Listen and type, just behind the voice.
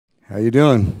How you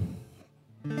doing?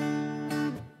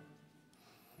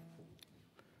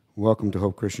 Welcome to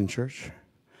Hope Christian Church.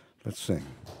 Let's sing.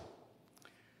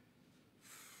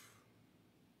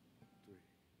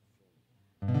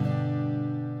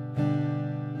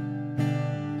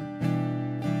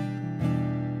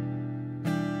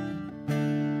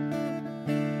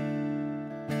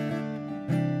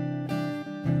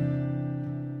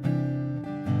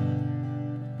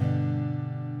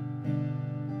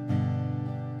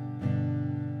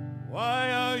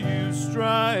 Why are you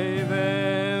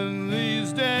striving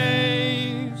these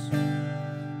days?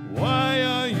 Why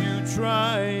are you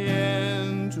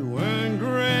trying to earn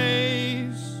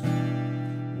grace?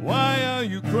 Why are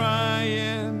you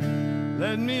crying?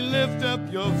 Let me lift up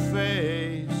your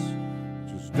face.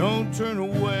 Just don't turn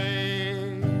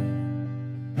away.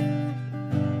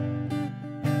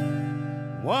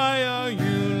 Why are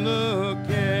you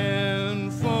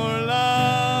looking for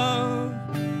love?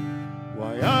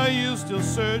 Why are you still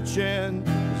searching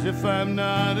as if I'm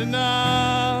not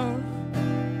enough?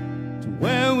 To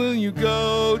where will you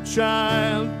go,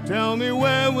 child? Tell me,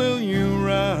 where will you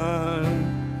run?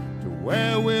 To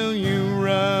where will you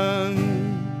run?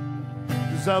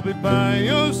 'Cause I'll be by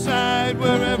your side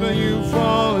wherever you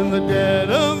fall in the dead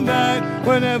of night.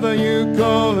 Whenever you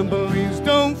call, and please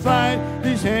don't fight.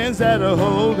 These hands that are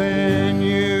holding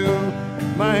you,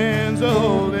 my hands are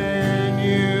holding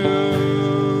you.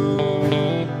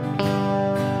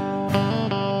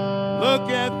 Look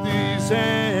at these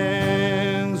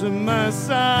hands in my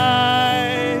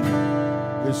side.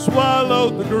 They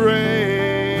swallowed the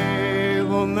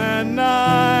grave on that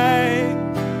night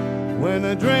when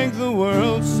I drank the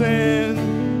world's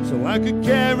sin, so I could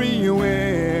carry you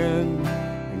in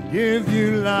and give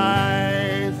you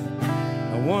life.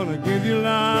 I want to give you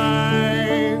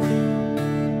life,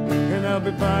 and I'll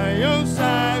be by your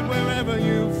side wherever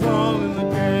you fall in the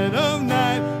dead of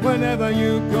night. Whenever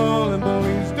you call, and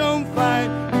please don't fight.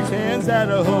 These hands that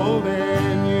are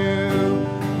holding you,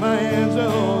 my hands are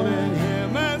holding here,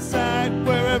 my side.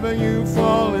 Wherever you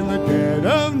fall in the dead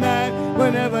of night.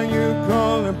 Whenever you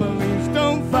call, and please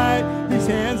don't fight. These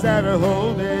hands that are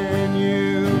holding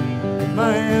you,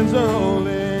 my hands are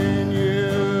holding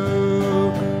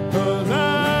you. 'Cause I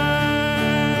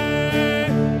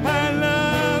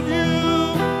love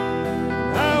you.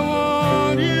 I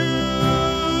want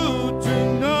you to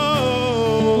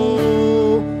know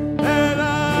that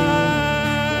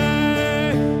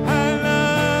I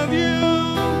love you.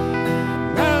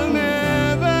 I'll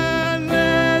never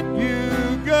let you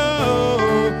go.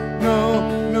 No,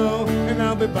 no, and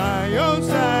I'll be by your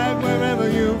side wherever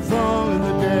you fall in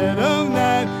the dead of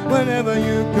night. Whenever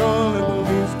you call, and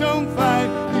please don't fight.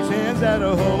 These hands that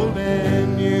are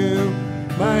holding you,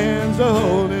 my hands are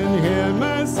holding here,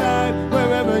 my side.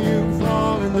 Wherever you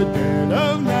fall in the dead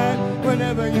of night.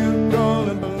 Whenever you call,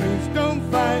 and please don't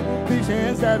fight. These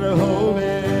hands that are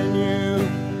holding you,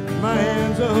 my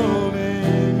hands are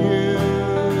holding you.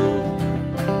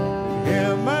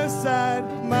 Here, my side,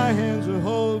 my hands are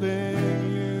holding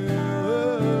you.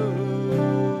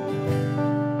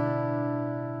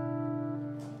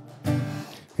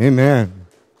 Amen.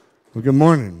 Well, good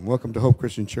morning. Welcome to Hope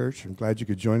Christian Church. I'm glad you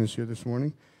could join us here this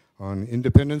morning on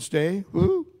Independence Day.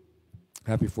 Woo!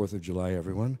 Happy 4th of July,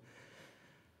 everyone.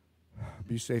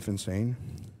 Be safe and sane.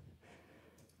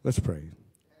 Let's pray.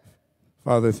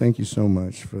 Father, thank you so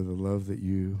much for the love that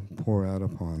you pour out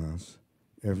upon us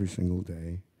every single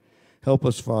day. Help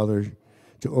us, Father,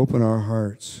 to open our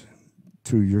hearts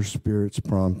to your Spirit's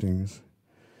promptings,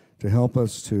 to help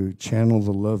us to channel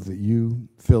the love that you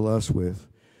fill us with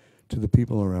to the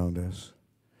people around us,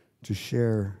 to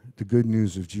share the good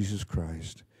news of Jesus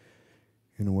Christ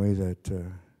in a way that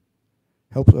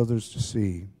helps others to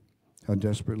see how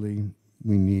desperately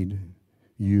we need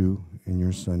you and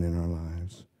your Son in our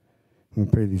lives. We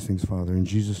pray these things, Father, in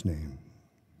Jesus' name.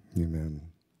 Amen.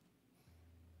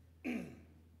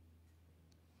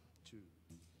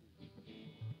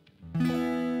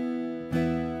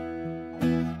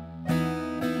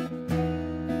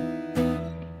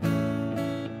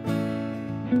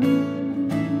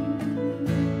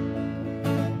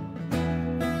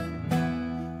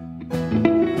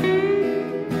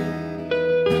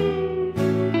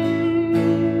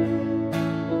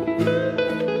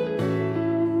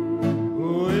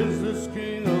 Who is this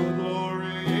King of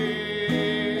glory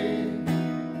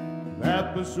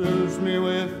that pursues me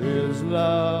with his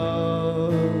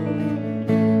love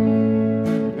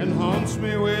and haunts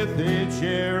me with each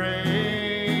hearing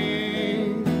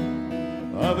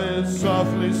of his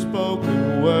softly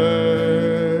spoken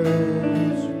words?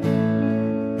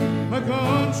 My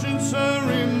conscience a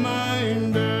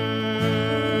reminder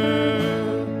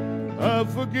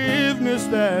the forgiveness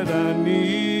that I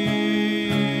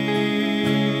need.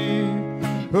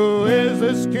 Who is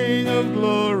this King of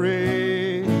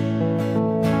glory?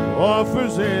 Who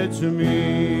offers it to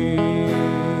me?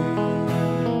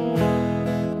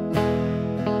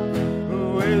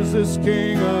 Who is this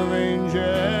King of angels?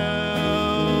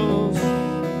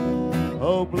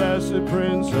 Oh, blessed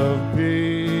Prince of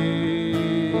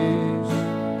Peace,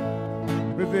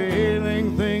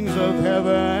 revealing things of heaven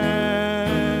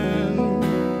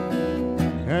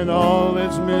and all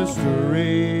its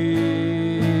mysteries.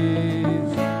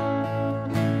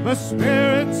 My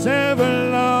spirit's ever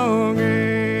longing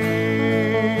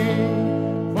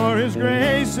for His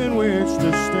grace in which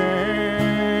to stand.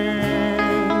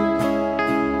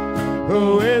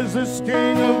 Who is this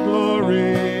King of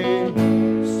glory,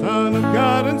 Son of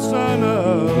God and Son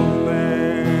of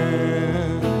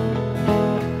man?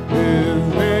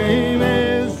 His name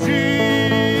is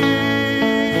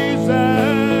Jesus,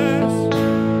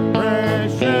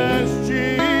 precious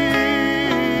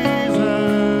Jesus,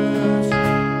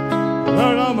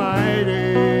 Lord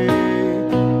Almighty,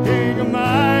 King of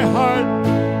my heart,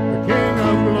 the King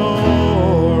of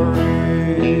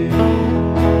glory.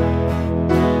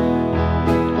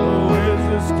 Who is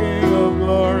this King of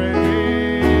glory?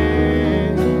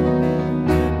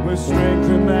 With strength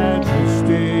and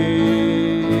majesty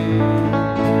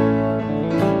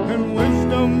and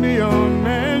wisdom beyond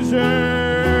measure,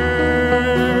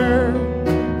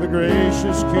 the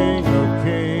gracious King of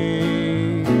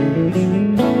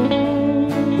kings,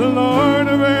 the Lord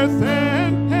of earth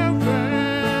and heaven,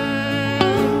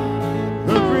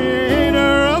 the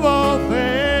creator of all things.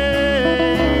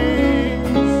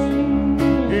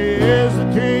 He is the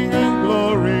King of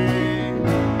glory,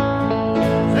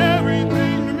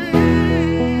 everything to me.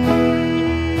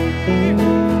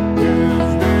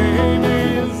 His name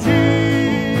is Jesus,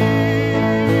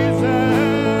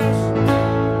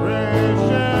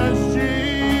 precious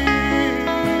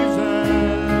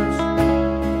Jesus,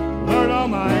 Lord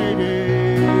Almighty,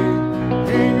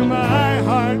 King of my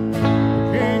heart,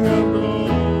 King of glory.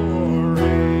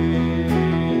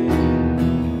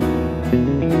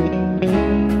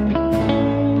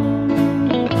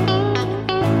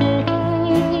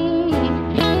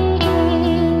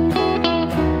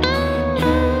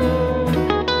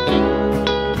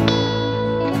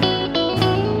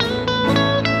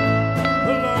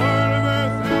 The Lord of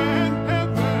earth and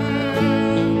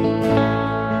heaven,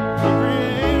 the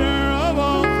creator of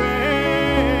all things.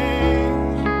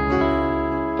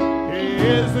 He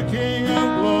is the King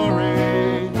of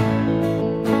glory,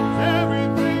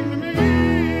 everything to me.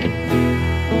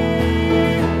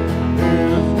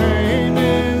 His name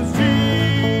is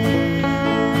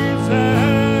Jesus,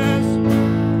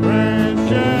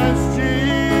 precious Jesus,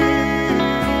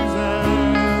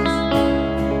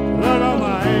 Lord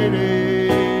Almighty,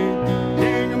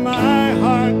 King of my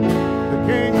heart, the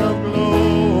King of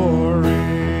glory.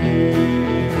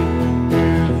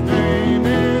 His name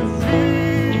is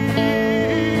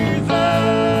Jesus,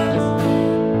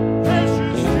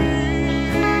 precious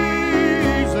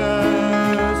Jesus,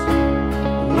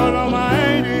 Lord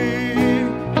Almighty,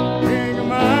 King of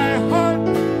my heart,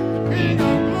 King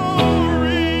of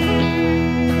glory.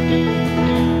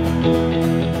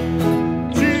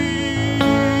 Jesus,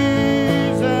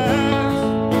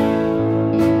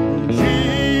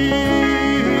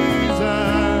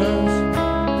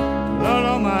 Lord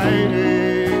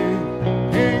Almighty,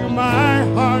 King of my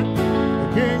heart,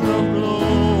 the King of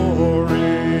glory.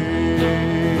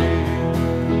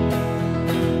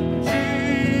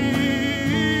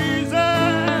 Jesus,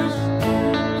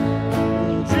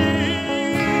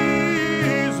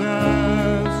 Jesus,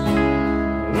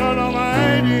 Lord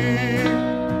Almighty,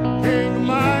 King of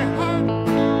my heart,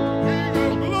 King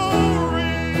of glory.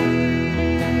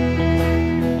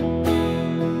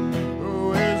 Who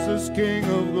is this King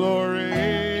of glory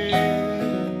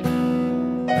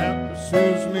that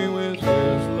pursues me with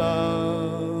His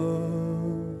love?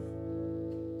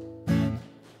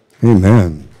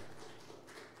 Amen.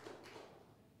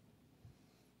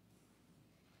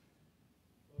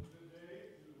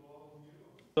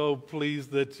 So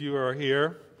pleased that you are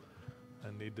here. I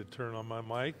need to turn on my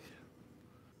mic.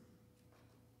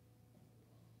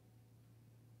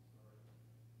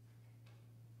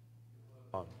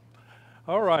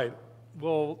 All right.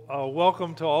 Well,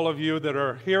 welcome to all of you that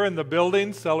are here in the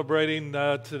building celebrating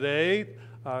today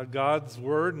God's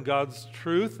Word and God's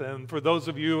truth. And for those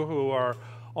of you who are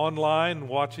online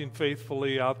watching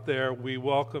faithfully out there, we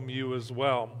welcome you as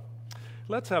well.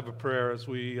 Let's have a prayer as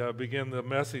we begin the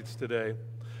message today.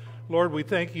 Lord, we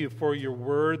thank you for your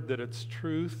word, that it's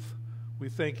truth. We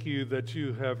thank you that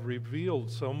you have revealed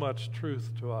so much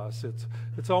truth to us.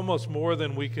 It's almost more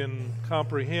than we can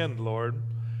comprehend, Lord,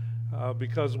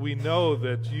 because we know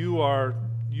that you are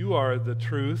the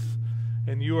truth,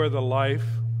 and you are the life,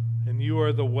 and you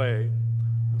are the way.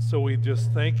 And so we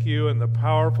just thank you in the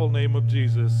powerful name of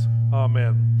Jesus.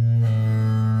 Amen.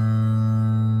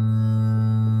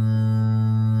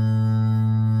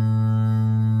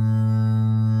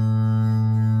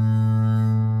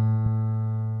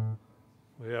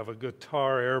 We have a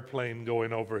guitar airplane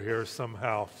going over here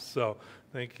somehow, so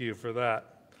thank you for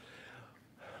that.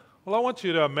 Well, I want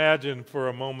you to imagine for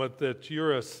a moment that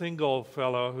you're a single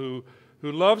fellow who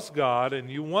loves God and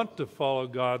you want to follow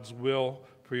God's will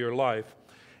for your life.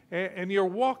 And you're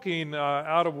walking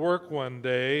out of work one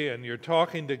day and you're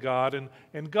talking to God,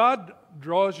 and God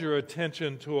draws your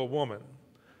attention to a woman.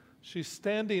 She's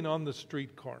standing on the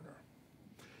street corner,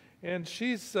 and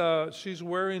she's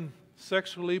wearing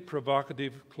sexually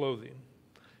provocative clothing.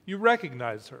 You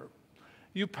recognize her.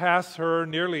 You pass her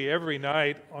nearly every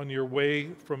night on your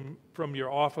way from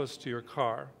your office to your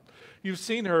car. You've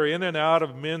seen her in and out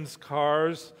of men's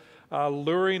cars,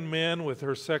 luring men with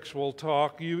her sexual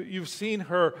talk. You've seen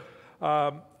her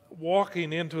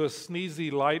walking into a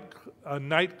sneezy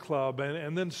nightclub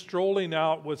and then strolling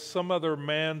out with some other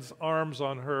man's arms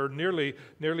on her nearly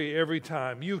every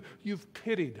time. You've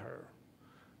pitied her.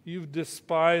 You've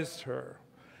despised her.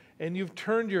 And you've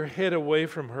turned your head away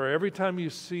from her every time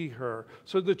you see her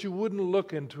so that you wouldn't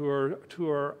look into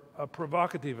her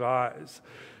provocative eyes.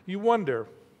 You wonder,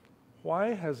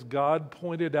 why has God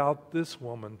pointed out this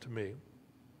woman to me?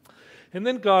 And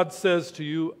then God says to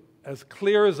you, as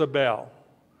clear as a bell,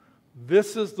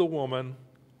 this is the woman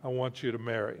I want you to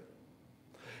marry.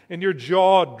 And your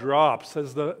jaw drops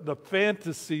as the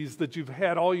fantasies that you've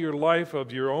had all your life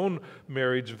of your own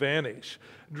marriage vanish.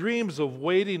 Dreams of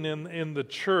waiting in the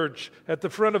church, at the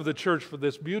front of the church for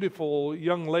this beautiful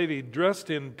young lady dressed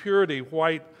in purity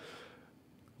white,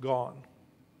 gone.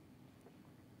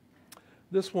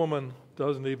 This woman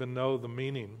doesn't even know the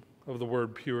meaning of the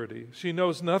word purity. She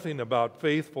knows nothing about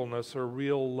faithfulness or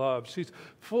real love. She's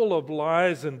full of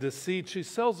lies and deceit. She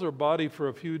sells her body for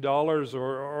a few dollars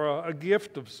or a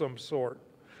gift of some sort.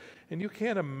 And you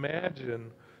can't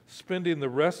imagine spending the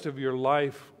rest of your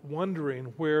life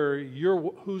wondering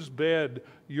whose bed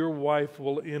your wife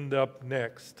will end up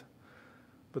next.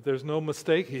 But there's no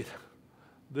mistaking.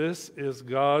 This is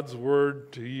God's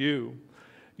word to you.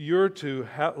 You're to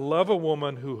love a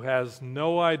woman who has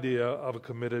no idea of a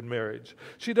committed marriage.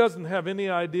 She doesn't have any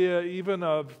idea even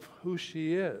of who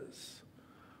she is.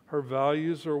 Her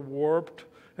values are warped,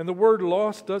 and the word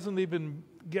lost doesn't even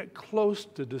get close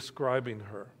to describing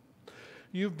her.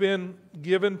 You've been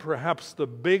given perhaps the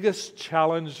biggest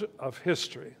challenge of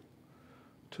history,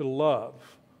 to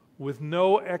love with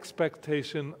no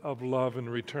expectation of love in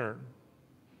return.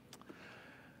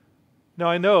 Now,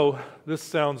 I know this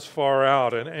sounds far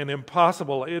out and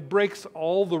impossible. It breaks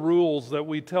all the rules that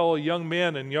we tell young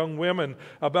men and young women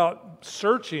about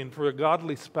searching for a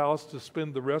godly spouse to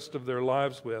spend the rest of their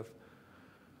lives with.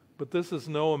 But this is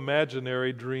no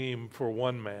imaginary dream for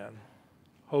one man,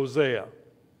 Hosea.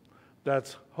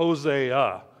 That's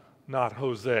Hosea, not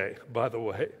Jose, by the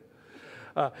way.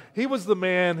 He was the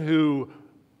man who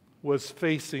was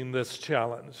facing this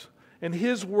challenge. And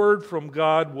his word from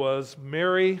God was,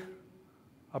 marry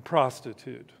a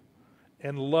prostitute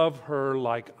and love her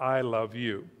like I love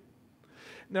you.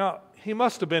 Now, he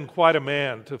must have been quite a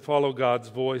man to follow God's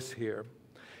voice here.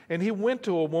 And he went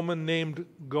to a woman named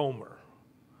Gomer.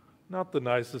 Not the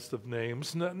nicest of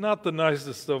names, not the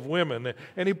nicest of women.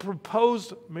 And he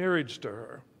proposed marriage to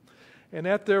her. And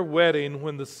at their wedding,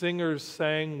 when the singers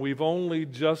sang, "We've only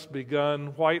just begun,"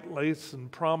 white lace and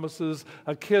promises,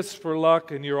 a kiss for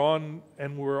luck, and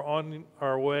we're on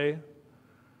our way,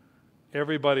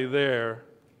 everybody there,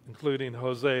 including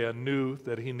Hosea, knew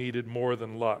that he needed more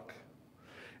than luck.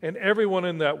 And everyone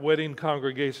in that wedding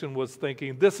congregation was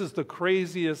thinking, this is the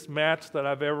craziest match that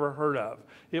I've ever heard of.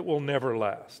 It will never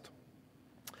last.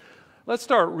 Let's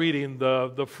start reading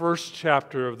the first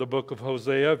chapter of the book of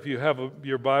Hosea. If you have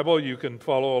your Bible, you can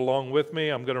follow along with me.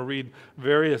 I'm going to read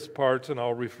various parts, and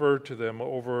I'll refer to them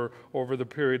over the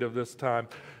period of this time.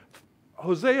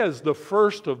 Hosea is the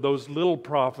first of those little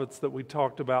prophets that we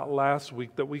talked about last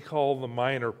week that we call the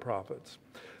minor prophets.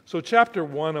 So chapter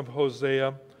 1 of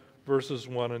Hosea, verses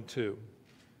 1 and 2.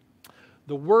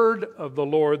 The word of the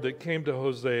Lord that came to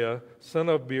Hosea, son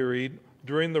of Beeri,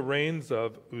 during the reigns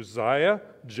of Uzziah,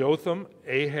 Jotham,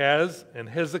 Ahaz, and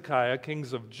Hezekiah,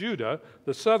 kings of Judah,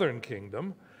 the southern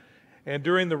kingdom, and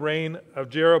during the reign of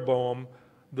Jeroboam,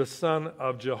 the son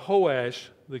of Jehoash,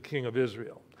 the king of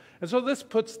Israel. And so this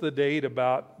puts the date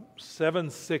about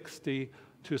 760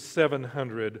 to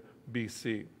 700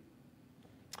 BC.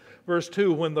 Verse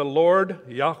 2, when the Lord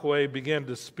Yahweh began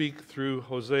to speak through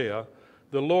Hosea,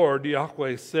 the Lord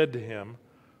Yahweh said to him,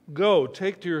 "Go,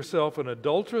 take to yourself an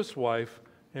adulterous wife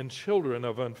and children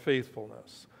of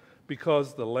unfaithfulness,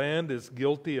 because the land is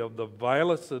guilty of the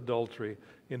vilest adultery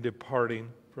in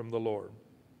departing from the Lord."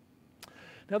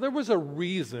 Now there was a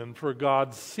reason for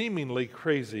God's seemingly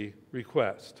crazy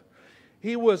request.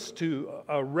 He was to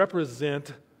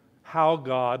represent how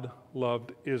God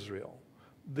loved Israel,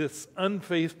 this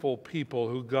unfaithful people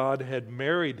who God had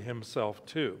married himself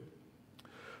to.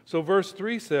 So verse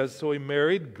 3 says, so he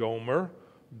married Gomer,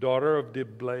 daughter of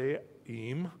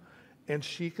Diblaim, and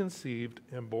she conceived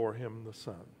and bore him the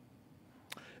son.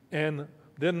 And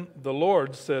then the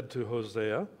Lord said to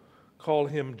Hosea, call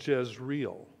him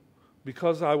Jezreel,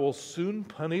 because I will soon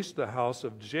punish the house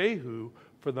of Jehu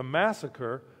for the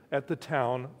massacre at the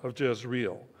town of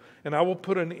Jezreel, and I will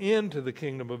put an end to the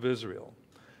kingdom of Israel.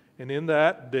 And in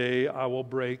that day I will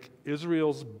break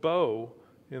Israel's bow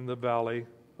in the valley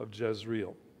of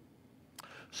Jezreel.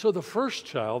 So the first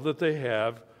child that they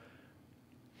have,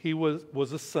 he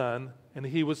was a son, and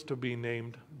he was to be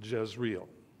named Jezreel.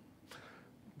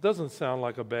 Doesn't sound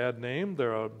like a bad name.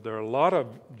 There are a lot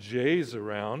of J's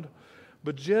around,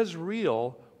 but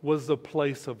Jezreel was the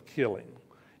place of killing.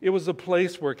 It was a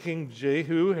place where King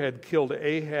Jehu had killed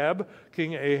Ahab,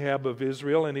 King Ahab of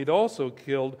Israel, and he'd also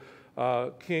killed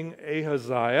King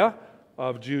Ahaziah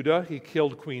of Judah. He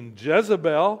killed Queen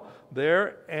Jezebel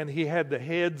there, and he had the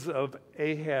heads of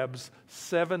Ahab's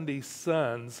 70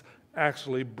 sons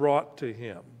actually brought to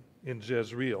him in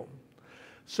Jezreel.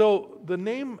 So the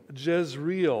name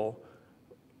Jezreel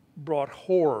brought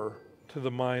horror to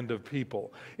the mind of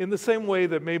people, in the same way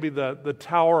that maybe the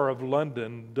Tower of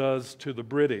London does to the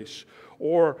British,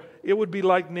 or it would be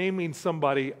like naming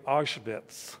somebody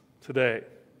Auschwitz today.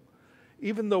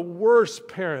 Even the worst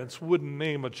parents wouldn't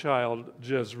name a child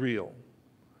Jezreel.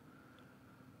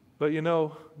 But you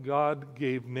know, God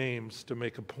gave names to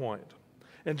make a point.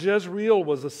 And Jezreel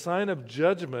was a sign of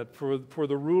judgment for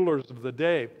the rulers of the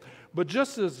day. But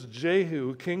just as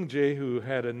King Jehu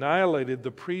had annihilated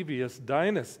the previous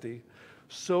dynasty,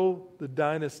 so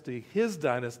his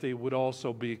dynasty would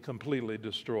also be completely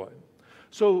destroyed.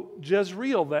 So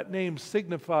Jezreel, that name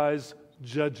signifies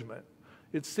judgment.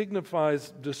 It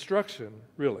signifies destruction,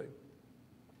 really.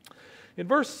 In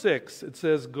verse 6, it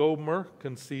says, Gomer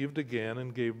conceived again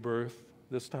and gave birth,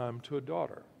 this time to a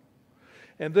daughter.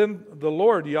 And then the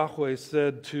Lord Yahweh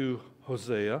said to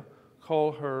Hosea,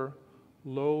 call her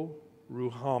Lo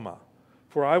Ruhamah,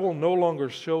 for I will no longer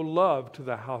show love to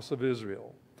the house of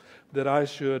Israel, that I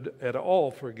should at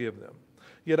all forgive them.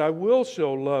 Yet I will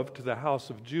show love to the house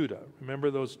of Judah. Remember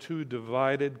those two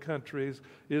divided countries?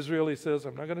 Israel, he says,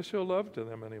 I'm not going to show love to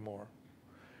them anymore.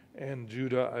 And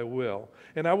Judah I will.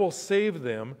 And I will save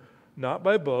them, not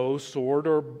by bow, sword,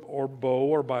 or bow,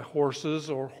 or by horses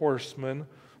or horsemen,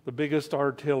 the biggest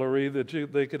artillery that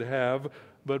they could have,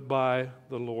 but by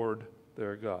the Lord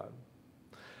their God.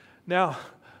 Now,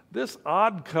 this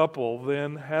odd couple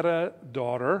then had a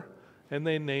daughter, and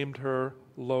they named her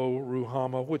Lo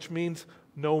Ruhamah, which means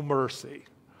no mercy,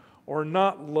 or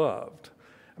not loved.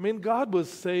 I mean, God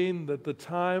was saying that the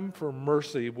time for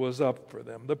mercy was up for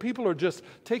them. The people are just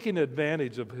taking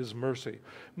advantage of his mercy.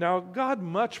 Now, God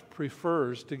much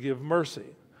prefers to give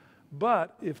mercy,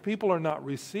 but if people are not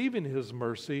receiving his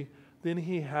mercy, then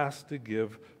he has to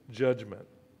give judgment.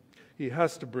 He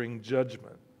has to bring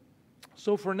judgment.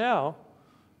 So for now,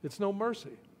 it's no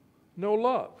mercy, no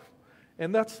love.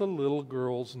 And that's the little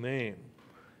girl's name.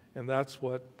 And that's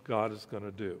what God is going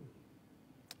to do.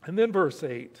 And then verse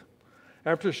 8.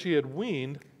 After she had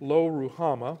weaned Lo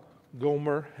Ruhamah,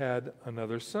 Gomer had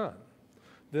another son.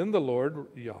 Then the Lord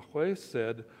Yahweh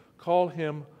said, call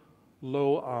him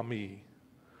Lo Ami,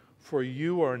 for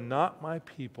you are not my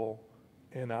people,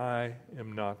 and I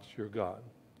am not your God.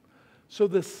 So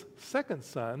this second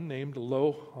son, named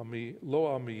Lo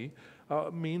Ami,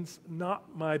 means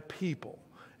not my people.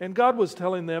 And God was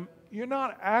telling them, you're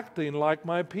not acting like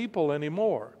my people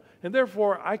anymore. And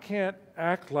therefore, I can't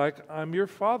act like I'm your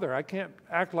father. I can't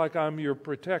act like I'm your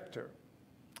protector.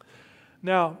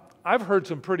 Now, I've heard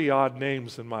some pretty odd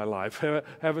names in my life,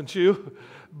 haven't you?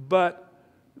 But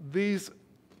these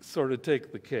sort of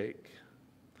take the cake.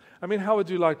 I mean, how would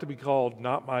you like to be called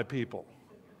not my people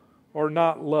or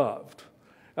not loved?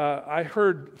 I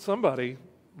heard somebody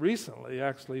recently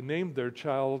actually named their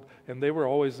child, and they were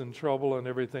always in trouble and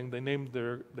everything. They named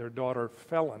their daughter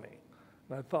Felony.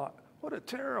 And I thought, what a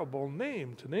terrible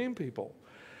name to name people.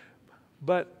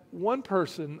 But one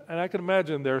person, and I can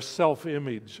imagine there's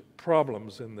self-image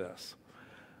problems in this,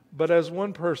 but as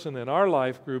one person in our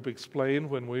life group explained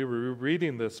when we were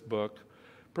reading this book,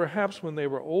 perhaps when they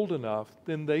were old enough,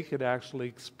 then they could actually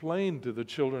explain to the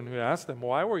children who asked them,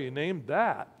 why were you named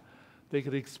that? They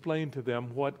could explain to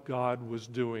them what God was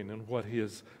doing and what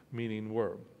his meaning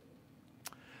were.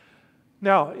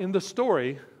 Now, in the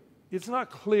story, it's not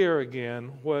clear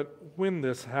again when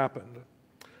this happened,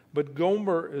 but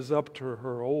Gomer is up to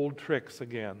her old tricks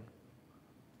again,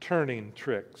 turning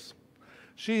tricks.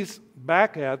 She's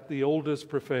back at the oldest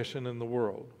profession in the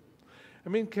world. I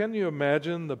mean, can you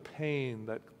imagine the pain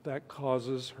that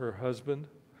causes her husband?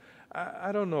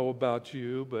 I don't know about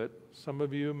you, but some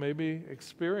of you maybe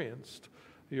experienced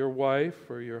your wife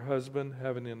or your husband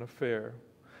having an affair.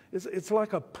 It's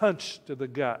like a punch to the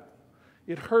gut.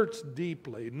 It hurts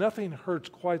deeply. Nothing hurts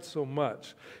quite so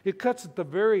much. It cuts at the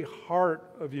very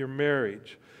heart of your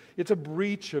marriage. It's a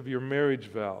breach of your marriage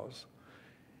vows.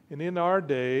 And in our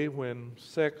day, when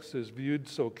sex is viewed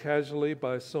so casually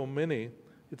by so many,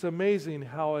 it's amazing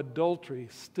how adultery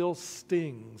still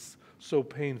stings so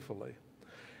painfully.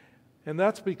 And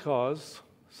that's because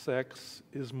sex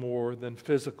is more than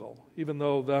physical, even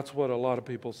though that's what a lot of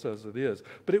people says it is.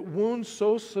 But it wounds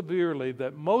so severely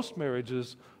that most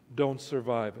marriages don't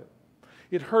survive it.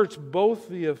 It hurts both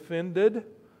the offended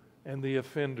and the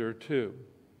offender too.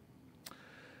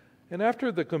 And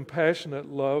after the compassionate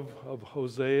love of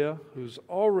Hosea, who's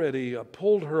already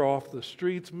pulled her off the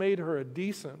streets, made her a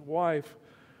decent wife,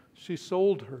 she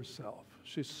sold herself.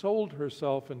 She sold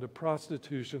herself into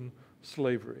prostitution,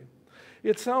 slavery.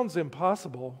 It sounds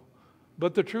impossible,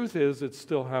 but the truth is it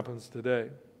still happens today.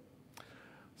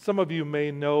 Some of you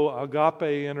may know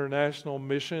Agape International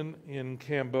Mission in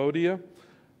Cambodia.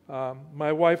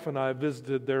 My wife and I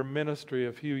visited their ministry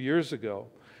a few years ago.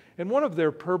 And one of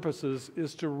their purposes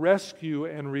is to rescue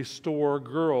and restore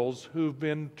girls who've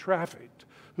been trafficked,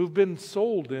 who've been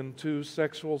sold into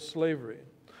sexual slavery.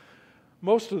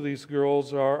 Most of these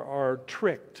girls are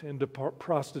tricked into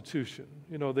prostitution.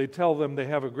 You know, they tell them they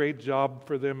have a great job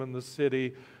for them in the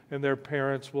city, and their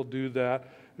parents will do that.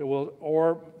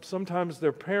 Or sometimes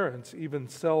their parents even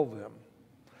sell them.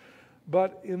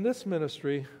 But in this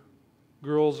ministry,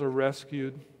 girls are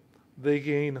rescued. They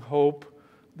gain hope.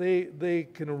 They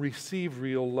can receive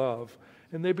real love.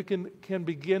 And they can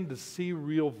begin to see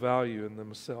real value in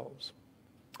themselves.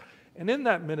 And in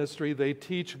that ministry, they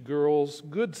teach girls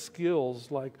good skills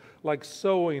like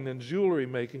sewing and jewelry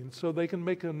making so they can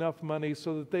make enough money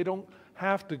so that they don't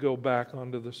have to go back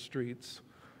onto the streets.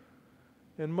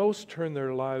 And most turn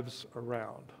their lives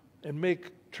around and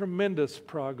make tremendous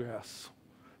progress.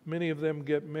 Many of them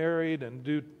get married and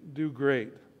do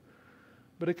great.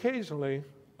 But occasionally,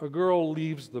 a girl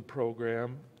leaves the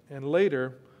program, and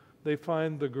later they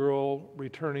find the girl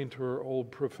returning to her old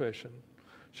profession.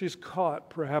 She's caught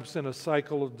perhaps in a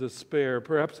cycle of despair,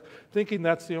 perhaps thinking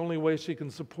that's the only way she can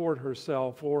support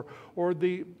herself, or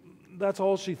that's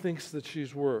all she thinks that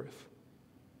she's worth.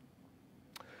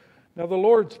 Now the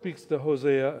Lord speaks to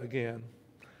Hosea again,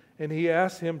 and he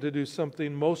asks him to do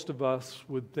something most of us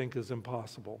would think is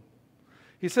impossible.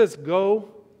 He says, go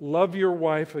love your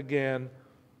wife again,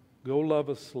 go love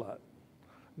a slut.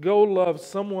 Go love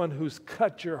someone who's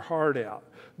cut your heart out.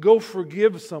 Go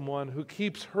forgive someone who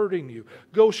keeps hurting you.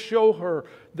 Go show her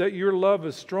that your love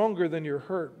is stronger than your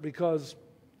hurt, because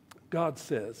God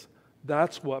says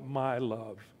that's what my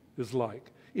love is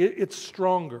like. It's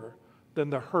stronger than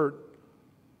the hurt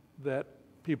that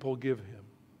people give him,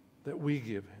 that we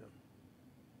give him.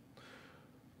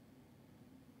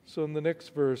 So in the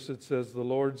next verse it says, the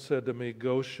Lord said to me,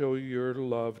 go show your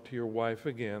love to your wife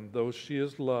again, though she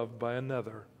is loved by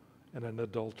another and an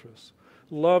adulteress.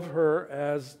 Love her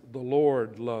as the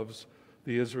Lord loves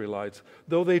the Israelites,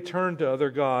 though they turn to other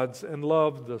gods and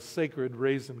love the sacred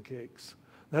raisin cakes.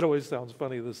 That always sounds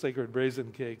funny, the sacred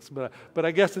raisin cakes, but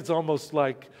I guess it's almost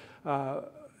like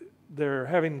they're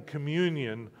having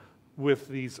communion with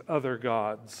these other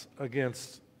gods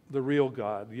against the real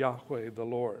God, Yahweh, the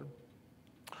Lord.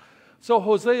 So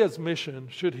Hosea's mission,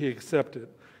 should he accept it,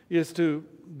 is to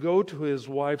go to his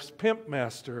wife's pimp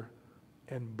master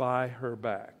and buy her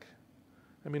back.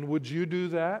 I mean, would you do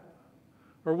that?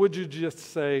 Or would you just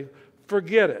say,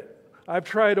 forget it. I've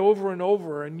tried over and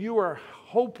over, and you are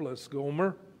hopeless,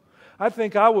 Gomer. I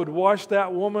think I would wash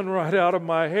that woman right out of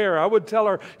my hair. I would tell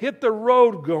her, hit the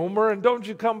road, Gomer, and don't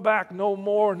you come back no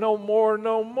more, no more,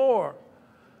 no more.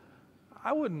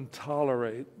 I wouldn't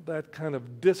tolerate that kind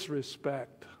of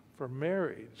disrespect for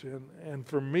marriage and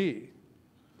for me.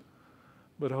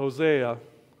 But Hosea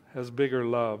has bigger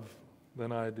love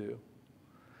than I do.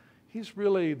 He's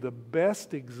really the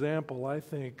best example, I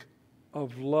think,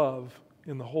 of love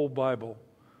in the whole Bible,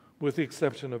 with the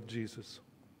exception of Jesus.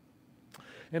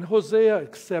 And Hosea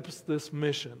accepts this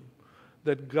mission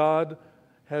that God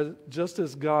has, just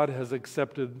as God has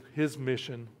accepted his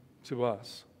mission to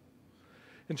us.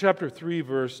 In chapter 3,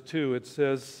 verse 2, it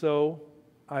says, "So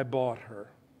I bought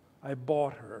her. I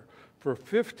bought her for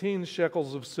 15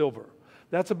 shekels of silver."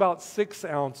 That's about 6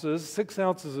 ounces. 6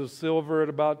 ounces of silver at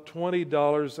about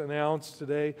 $20 an ounce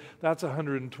today. That's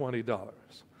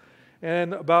 $120.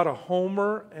 And about a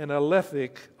homer and a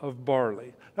lethek of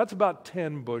barley. That's about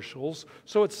 10 bushels.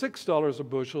 So at $6 a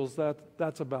bushel,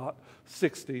 that's about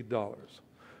 $60.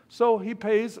 So he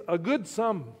pays a good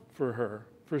sum for her,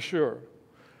 for sure.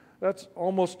 That's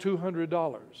almost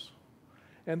 $200.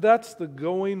 And that's the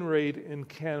going rate in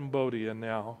Cambodia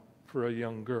now for a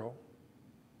young girl.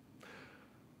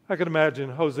 I can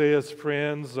imagine Hosea's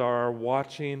friends are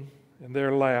watching and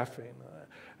they're laughing.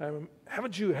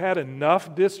 Haven't you had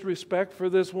enough disrespect for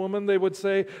this woman? They would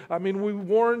say. I mean, we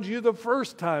warned you the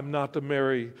first time not to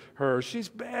marry her. She's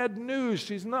bad news.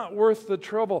 She's not worth the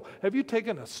trouble. Have you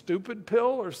taken a stupid pill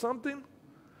or something?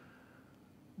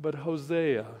 But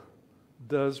Hosea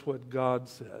does what God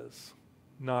says,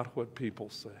 not what people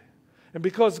say. And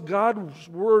because God's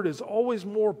word is always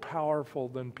more powerful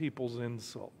than people's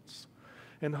insults.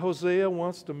 And Hosea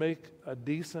wants to make a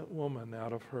decent woman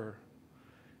out of her.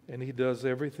 And he does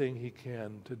everything he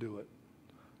can to do it.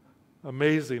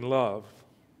 Amazing love.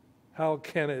 How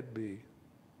can it be?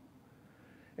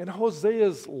 And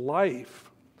Hosea's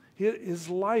life, his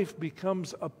life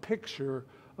becomes a picture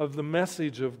of the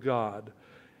message of God.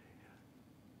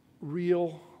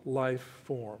 Real life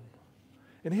form.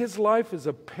 And his life is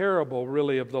a parable,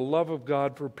 really, of the love of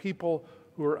God for people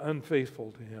who are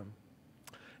unfaithful to him.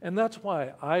 And that's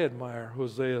why I admire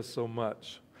Hosea so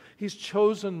much. He's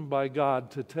chosen by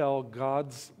God to tell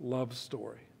God's love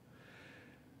story.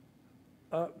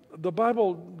 The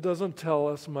Bible doesn't tell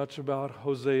us much about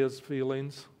Hosea's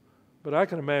feelings, but I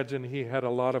can imagine he had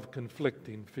a lot of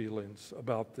conflicting feelings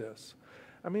about this.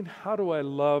 I mean, how do I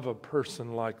love a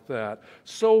person like that?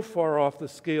 So far off the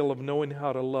scale of knowing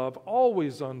how to love,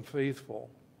 always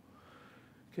unfaithful.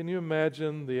 Can you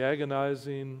imagine the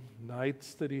agonizing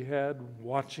nights that he had,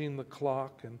 watching the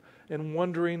clock and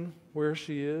wondering where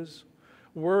she is?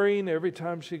 Worrying every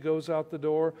time she goes out the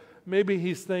door? Maybe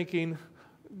he's thinking,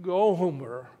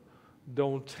 Gomer,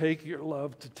 don't take your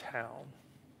love to town.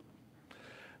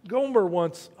 Gomer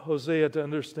wants Hosea to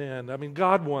understand,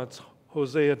 God wants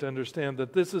Hosea to understand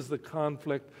that this is the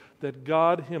conflict that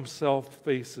God himself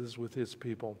faces with his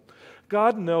people.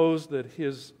 God knows that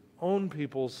his own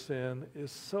people's sin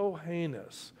is so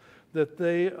heinous that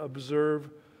they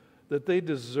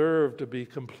deserve to be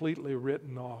completely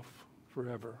written off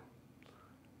forever.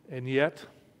 And yet,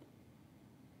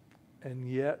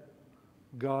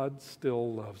 God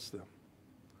still loves them.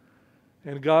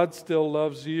 And God still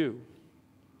loves you.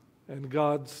 And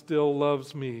God still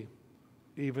loves me,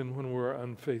 even when we're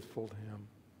unfaithful to him.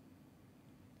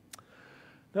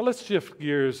 Now let's shift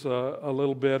gears a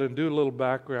little bit and do a little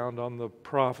background on the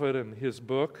prophet and his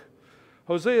book.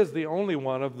 Hosea is the only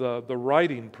one of the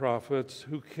writing prophets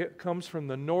who comes from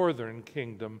the northern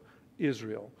kingdom,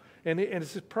 Israel. And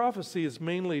his prophecy is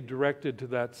mainly directed to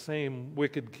that same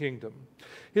wicked kingdom.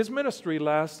 His ministry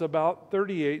lasts about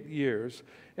 38 years,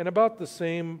 and about the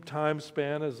same time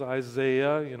span as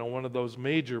Isaiah, one of those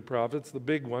major prophets, the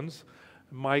big ones,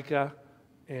 Micah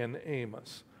and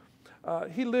Amos.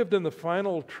 He lived in the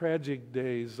final tragic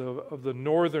days of the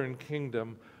northern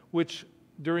kingdom,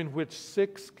 during which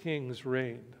 6 kings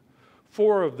reigned.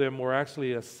 4 of them were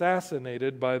actually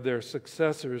assassinated by their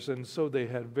successors, and so they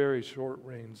had very short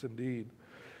reigns indeed.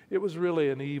 It was really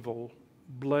an evil,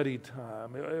 bloody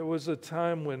time. It was a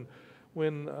time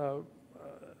when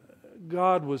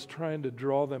God was trying to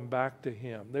draw them back to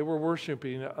him. They were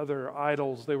worshiping other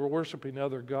idols. They were worshiping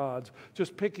other gods,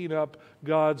 just picking up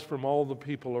gods from all the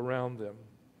people around them.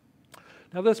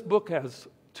 Now, this book has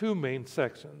 2 main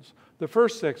sections. The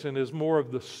first section is more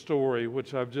of the story,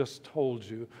 which I've just told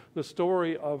you, the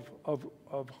story of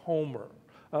Homer.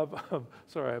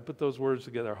 Sorry, I put those words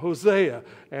together. Hosea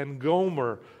and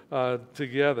Gomer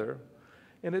together.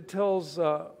 And it tells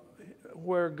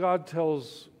where God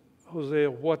tells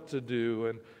Hosea what to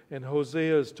do, and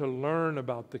Hosea is to learn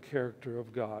about the character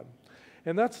of God.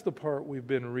 And that's the part we've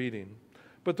been reading.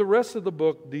 But the rest of the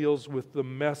book deals with the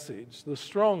message, the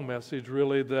strong message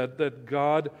really that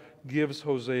God gives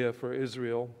Hosea for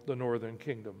Israel, the northern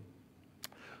kingdom.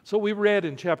 So we read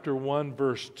in chapter 1,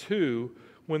 verse 2,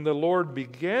 when the Lord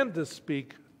began to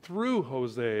speak through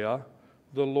Hosea,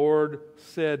 the Lord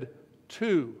said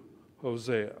to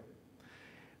Hosea.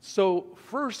 So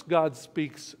first God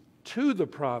speaks to the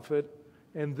prophet,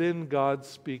 and then God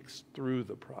speaks through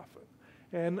the prophet.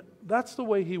 And that's the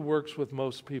way he works with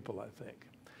most people, I think.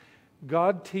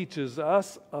 God teaches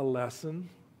us a lesson,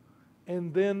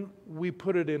 and then we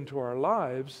put it into our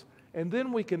lives, and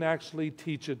then we can actually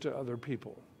teach it to other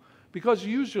people. Because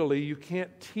usually you can't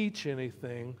teach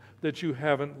anything that you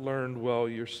haven't learned well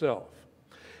yourself.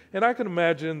 And I can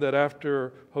imagine that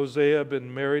after Hosea had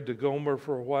been married to Gomer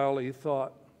for a while, he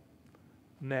thought,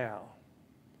 now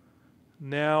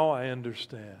I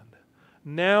understand.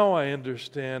 Now I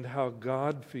understand how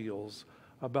God feels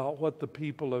about what the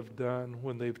people have done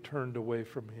when they've turned away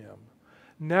from him.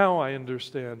 Now I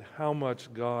understand how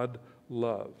much God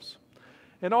loves.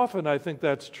 And often I think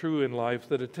that's true in life,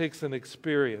 that it takes an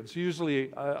experience,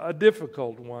 usually a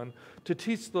difficult one, to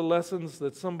teach the lessons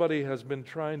that somebody has been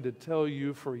trying to tell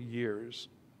you for years.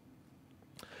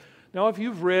 Now, if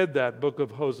you've read that book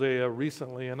of Hosea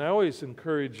recently, and I always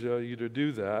encourage you to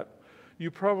do that, you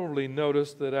probably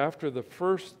noticed that after the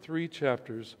first 3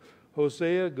 chapters,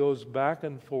 Hosea goes back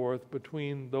and forth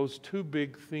between those 2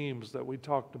 big themes that we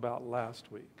talked about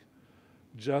last week.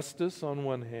 Justice on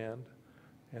one hand,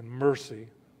 and mercy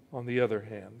on the other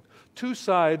hand. 2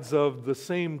 sides of the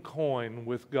same coin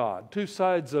with God. 2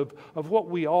 sides of what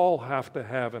we all have to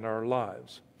have in our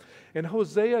lives. And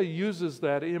Hosea uses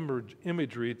that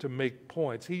imagery to make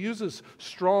points. He uses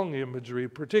strong imagery,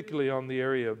 particularly on the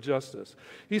area of justice.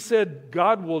 He said,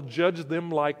 God will judge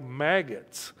them like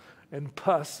maggots and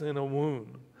pus in a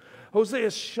wound.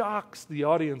 Hosea shocks the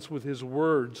audience with his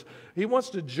words. He wants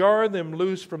to jar them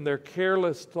loose from their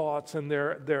careless thoughts and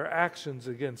their actions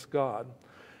against God.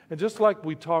 And just like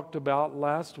we talked about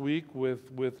last week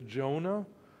with Jonah,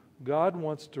 God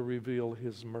wants to reveal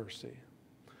his mercy,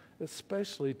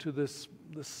 especially to this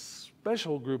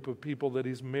special group of people that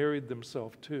he's married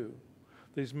himself to.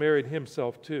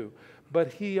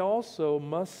 But he also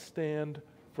must stand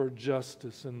for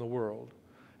justice in the world.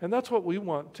 And that's what we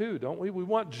want too, don't we? We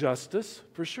want justice,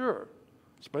 for sure,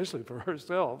 especially for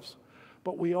ourselves.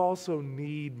 But we also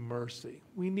need mercy.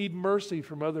 We need mercy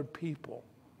from other people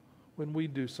when we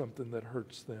do something that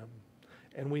hurts them.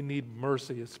 And we need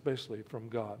mercy, especially from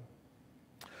God.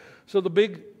 So the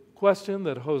big question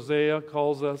that Hosea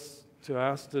calls us to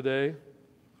ask today,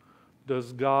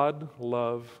 does God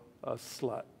love a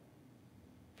slut?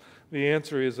 The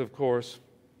answer is, of course,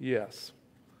 yes.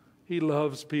 He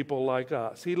loves people like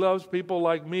us. He loves people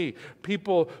like me,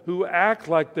 people who act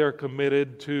like they're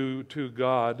committed to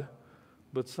God,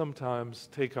 but sometimes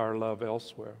take our love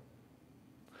elsewhere.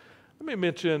 Let me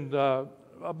mention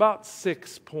about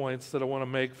 6 points that I want to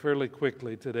make fairly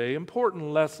quickly today. Important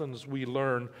lessons we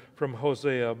learn from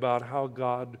Hosea about how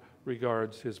God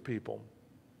regards his people.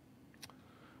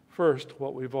 First,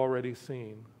 what we've already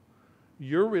seen.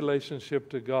 Your relationship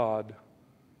to God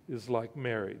is like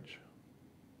marriage.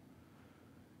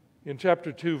 In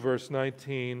chapter 2, verse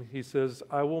 19, he says,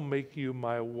 I will make you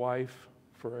my wife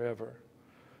forever,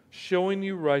 showing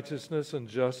you righteousness and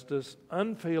justice,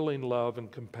 unfailing love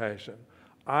and compassion.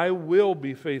 I will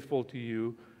be faithful to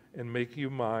you and make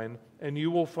you mine, and you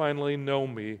will finally know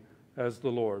me as the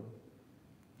Lord.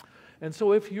 And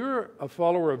so if you're a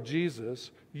follower of Jesus,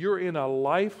 you're in a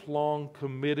lifelong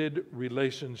committed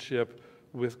relationship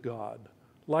with God,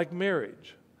 like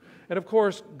marriage. And of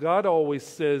course, God always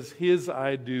says his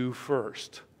I do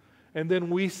first. And then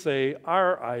we say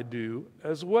our I do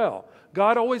as well.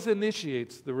 God always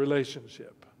initiates the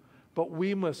relationship, but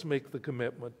we must make the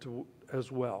commitment to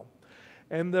as well.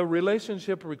 And the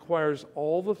relationship requires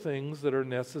all the things that are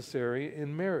necessary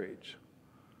in marriage.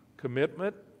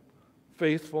 Commitment,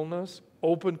 faithfulness,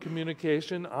 open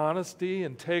communication, honesty,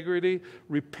 integrity,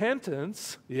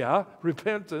 repentance. Yeah,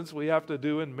 repentance we have to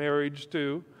do in marriage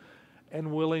too.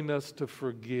 And willingness to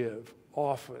forgive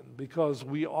often, because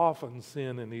we often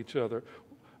sin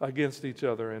against each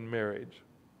other in marriage.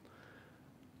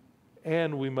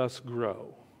 And we must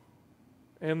grow.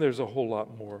 And there's a whole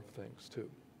lot more things too.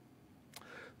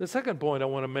 The second point I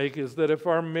want to make is that if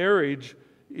our marriage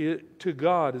to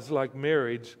God is like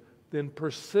marriage, then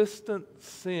persistent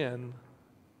sin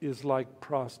is like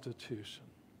prostitution.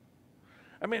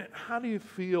 I mean, how do you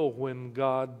feel when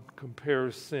God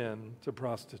compares sin to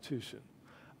prostitution?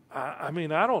 I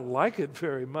mean, I don't like it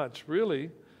very much,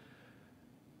 really.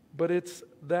 But it's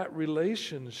that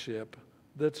relationship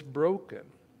that's broken.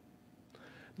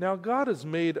 Now, God has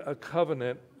made a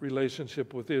covenant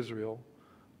relationship with Israel,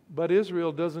 but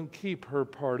Israel doesn't keep her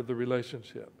part of the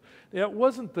relationship. Now, it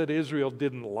wasn't that Israel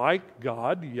didn't like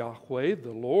God, Yahweh,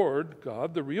 the Lord,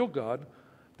 God, the real God.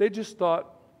 They just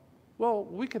thought, well,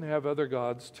 we can have other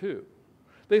gods too.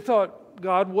 They thought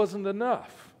God wasn't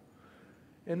enough.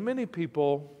 And many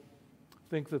people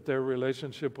think that their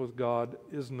relationship with God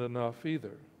isn't enough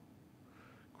either.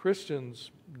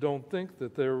 Christians don't think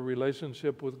that their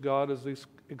relationship with God is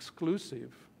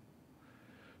exclusive.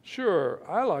 Sure,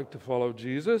 I like to follow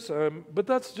Jesus, but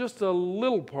that's just a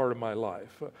little part of my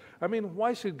life. I mean,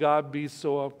 why should God be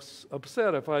so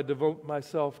upset if I devote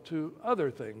myself to other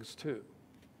things too?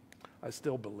 I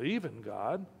still believe in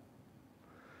God.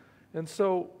 And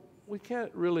so we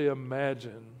can't really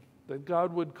imagine that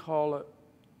God would call it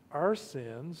our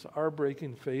sins, our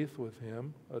breaking faith with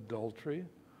Him, adultery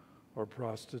or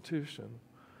prostitution.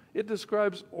 It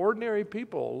describes ordinary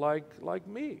people like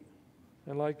me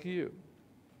and like you.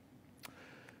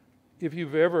 If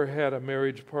you've ever had a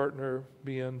marriage partner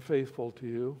be unfaithful to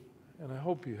you, and I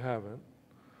hope you haven't,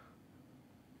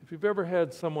 if you've ever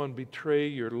had someone betray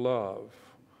your love,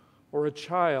 or a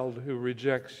child who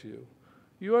rejects you,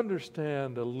 you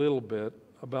understand a little bit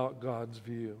about God's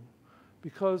view,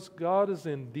 because God is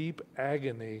in deep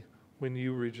agony when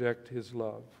you reject His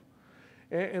love.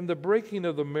 And the breaking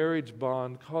of the marriage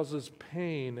bond causes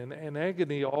pain and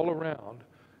agony all around,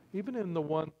 even in the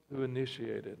one who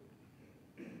initiated.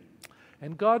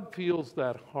 And God feels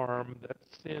that harm that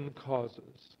sin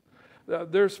causes.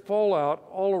 There's fallout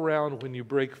all around when you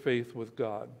break faith with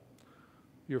God.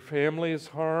 Your family is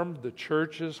harmed, the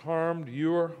church is harmed,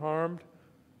 you are harmed,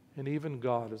 and even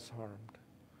God is harmed.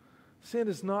 Sin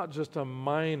is not just a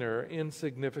minor,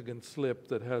 insignificant slip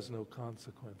that has no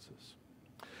consequences.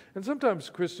 And sometimes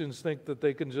Christians think that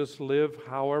they can just live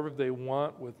however they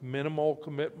want with minimal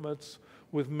commitments,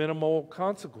 with minimal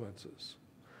consequences.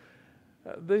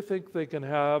 They think they can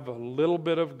have a little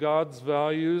bit of God's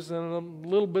values and a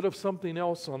little bit of something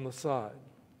else on the side.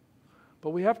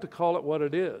 But we have to call it what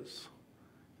it is.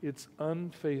 It's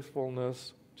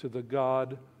unfaithfulness to the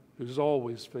God who's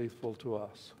always faithful to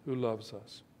us, who loves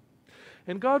us.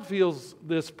 And God feels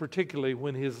this particularly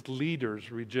when His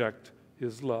leaders reject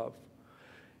His love.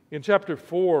 In chapter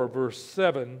 4, verse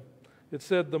 7, it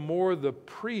said, "The more the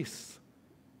priests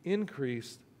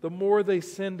increased, the more they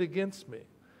sinned against me.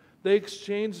 They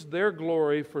exchanged their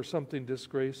glory for something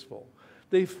disgraceful.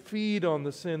 They feed on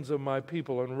the sins of my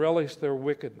people and relish their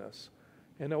wickedness.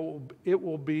 And it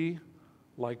will be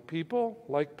like people,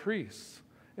 like priests.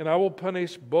 And I will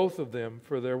punish both of them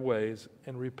for their ways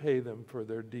and repay them for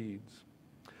their deeds."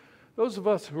 Those of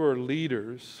us who are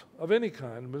leaders of any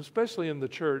kind, but especially in the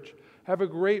church, have a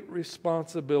great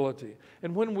responsibility.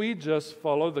 And when we just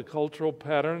follow the cultural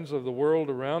patterns of the world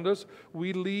around us,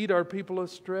 we lead our people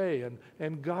astray,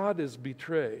 and God is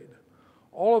betrayed.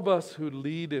 All of us who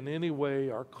lead in any way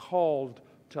are called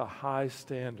to high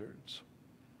standards.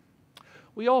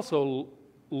 We also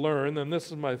learn, and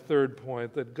this is my third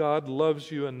point, that God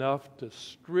loves you enough to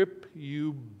strip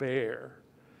you bare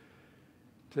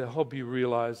to help you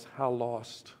realize how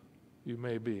lost you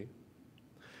may be.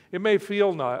 It may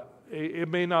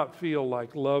not feel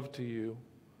like love to you,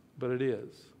 but it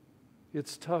is.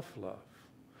 It's tough love.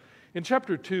 In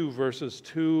chapter 2, verses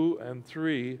 2 and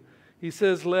 3, he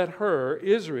says, "Let her,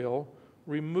 Israel,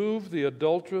 remove the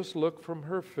adulterous look from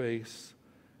her face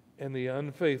and the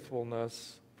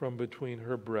unfaithfulness from between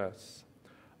her breasts.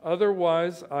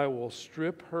 Otherwise, I will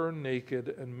strip her naked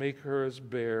and make her as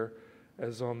bare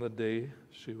as on the day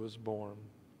she was born."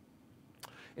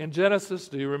 In Genesis,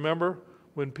 do you remember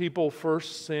when people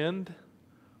first sinned?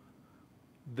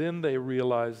 Then they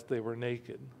realized they were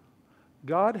naked.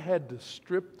 God had to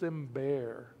strip them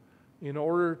bare in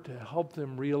order to help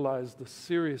them realize the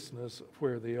seriousness of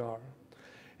where they are.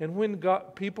 And when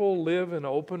people live in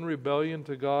open rebellion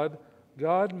to God,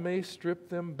 God may strip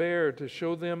them bare to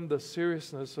show them the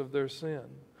seriousness of their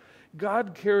sin.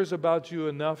 God cares about you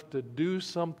enough to do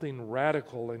something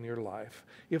radical in your life,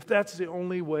 if that's the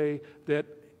only way that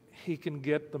He can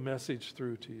get the message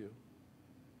through to you.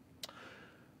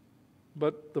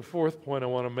 But the fourth point I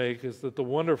want to make is that the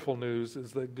wonderful news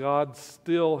is that God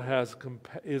still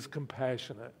is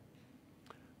compassionate,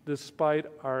 despite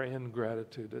our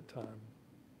ingratitude at times.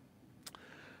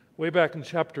 Way back in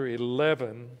chapter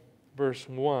 11, verse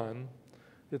 1,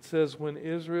 it says, "When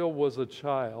Israel was a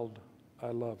child, I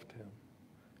loved him.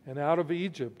 And out of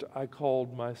Egypt I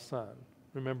called my son."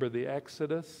 Remember the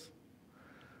Exodus?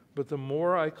 "But the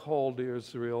more I called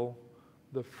Israel,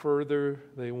 the further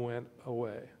they went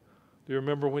away." Do you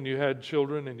remember when you had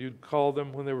children and you'd call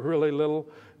them when they were really little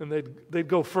and they'd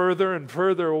go further and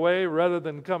further away rather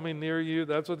than coming near you?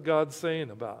 That's what God's saying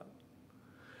about.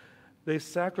 They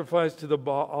sacrificed to the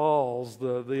Baals,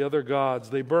 the other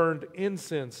gods. They burned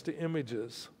incense to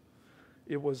images.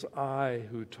 It was I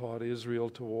who taught Israel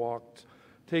to walk,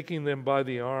 taking them by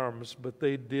the arms, but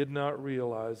they did not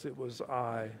realize it was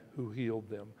I who healed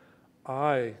them.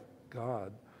 I,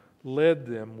 God, led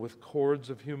them with cords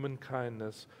of human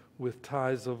kindness, with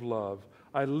ties of love.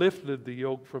 I lifted the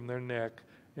yoke from their neck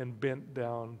and bent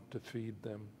down to feed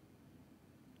them.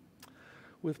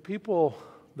 With people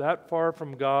that far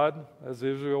from God, as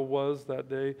Israel was that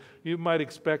day, you might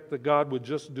expect that God would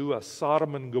just do a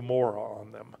Sodom and Gomorrah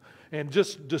on them and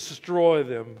just destroy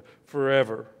them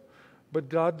forever. But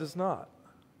God does not.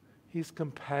 He's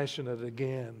compassionate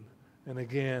again and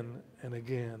again and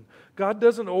again. God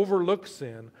doesn't overlook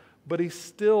sin, but He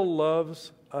still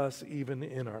loves us even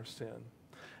in our sin.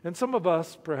 And some of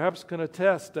us perhaps can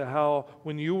attest to how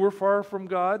when you were far from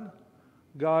God,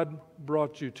 God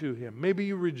brought you to Him. Maybe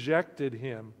you rejected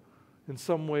Him in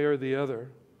some way or the other,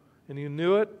 and you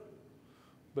knew it,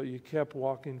 but you kept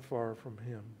walking far from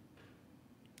Him.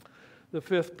 The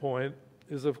fifth point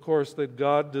is, of course, that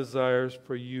God desires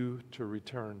for you to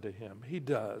return to Him. He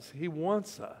does. He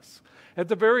wants us. At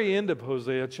the very end of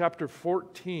Hosea, chapter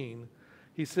 14,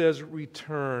 He says,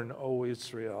 "Return, O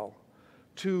Israel,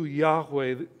 to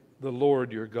Yahweh, the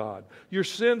Lord your God. Your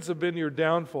sins have been your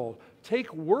downfall.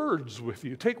 Take words with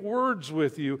you. Take words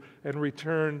with you and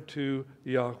return to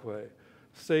Yahweh.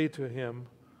 Say to Him,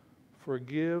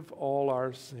 forgive all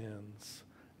our sins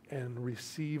and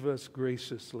receive us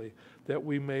graciously, that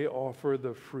we may offer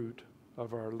the fruit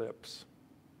of our lips."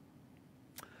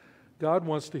 God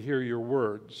wants to hear your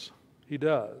words. He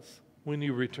does. When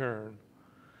you return,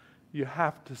 you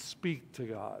have to speak to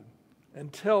God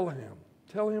and tell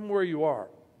Him where you are,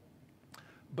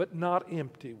 but not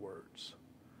empty words.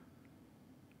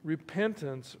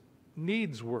 Repentance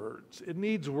needs words. It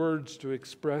needs words to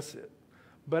express it.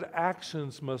 But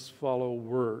actions must follow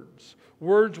words.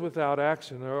 Words without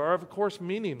action are, of course,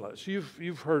 meaningless.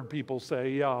 You've heard people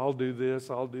say, yeah, I'll do this,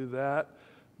 I'll do that.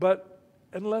 But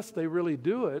unless they really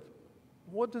do it,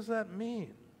 what does that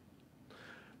mean?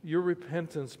 Your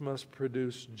repentance must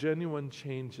produce genuine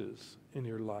changes in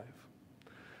your life.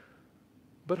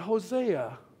 But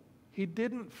Hosea, he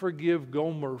didn't forgive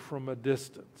Gomer from a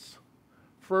distance.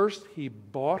 First, he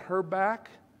bought her back,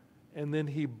 and then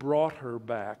he brought her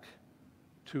back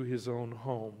to his own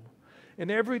home. And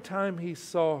every time he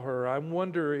saw her, I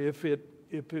wonder if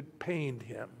it pained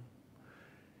him.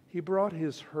 He brought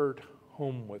his hurt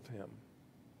home with him.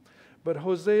 But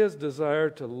Hosea's desire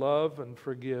to love and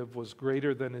forgive was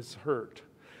greater than his hurt.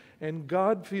 And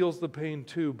God feels the pain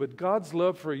too, but God's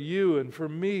love for you and for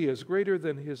me is greater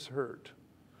than his hurt.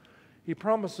 He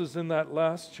promises in that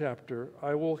last chapter,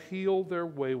 I will heal their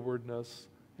waywardness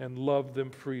and love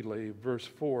them freely, verse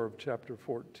 4 of chapter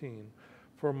 14.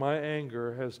 For my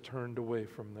anger has turned away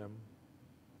from them.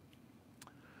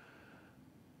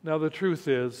 Now the truth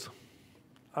is,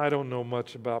 I don't know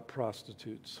much about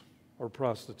prostitutes or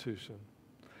prostitution.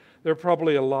 There are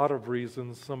probably a lot of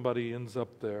reasons somebody ends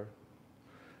up there.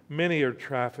 Many are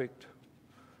trafficked.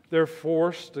 They're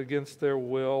forced against their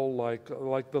will, like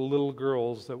the little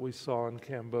girls that we saw in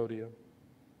Cambodia.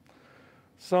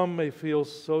 Some may feel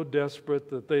so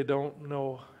desperate that they don't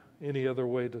know any other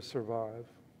way to survive.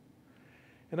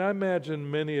 And I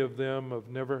imagine many of them have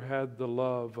never had the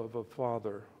love of a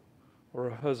father or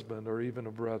a husband or even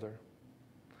a brother.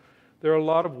 There are a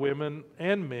lot of women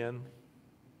and men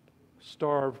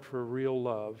starved for real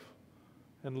love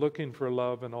and looking for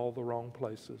love in all the wrong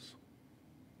places.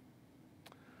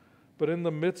 But in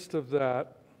the midst of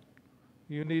that,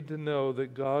 you need to know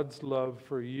that God's love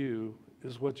for you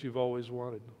is what you've always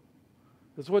wanted.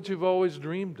 It's what you've always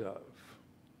dreamed of.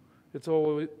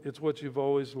 It's what you've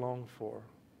always longed for.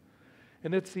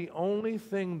 And it's the only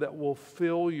thing that will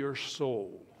fill your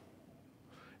soul.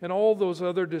 And all those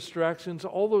other distractions,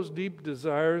 all those deep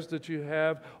desires that you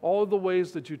have, all the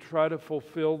ways that you try to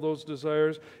fulfill those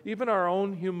desires, even our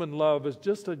own human love is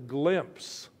just a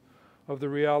glimpse of the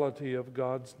reality of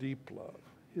God's deep love,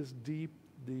 His deep,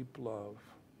 deep love.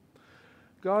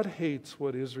 God hates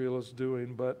what Israel is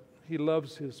doing, but He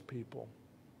loves His people.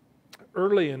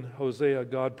 Early in Hosea,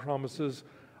 God promises,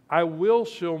 I will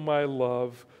show my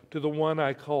love to the one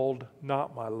I called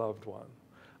not my loved one.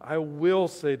 I will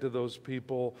say to those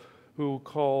people who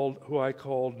I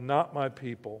called not my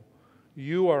people,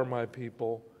 you are my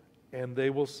people, and they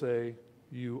will say,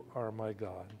 you are my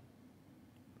God.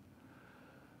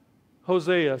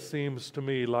 Hosea seems to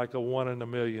me like a 1 in a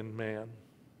million man.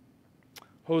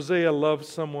 Hosea loves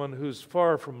someone who's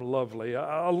far from lovely,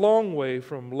 a long way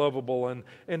from lovable,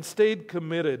 and stayed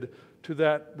committed to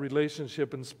that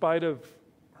relationship in spite of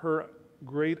her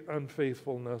great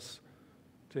unfaithfulness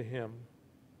to him.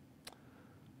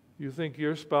 You think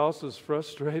your spouse is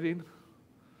frustrating?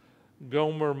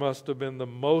 Gomer must have been the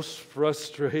most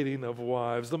frustrating of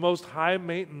wives, the most high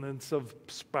maintenance of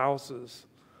spouses.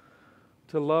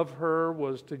 To love her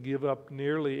was to give up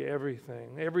nearly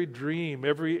everything, every dream,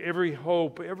 every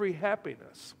hope, every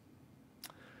happiness.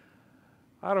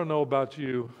 I don't know about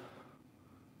you,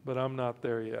 but I'm not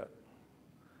there yet.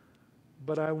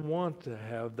 But I want to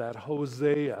have that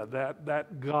Hosea,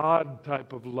 that God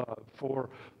type of love for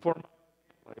my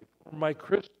family, for my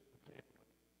Christian family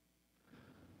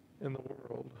in the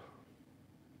world.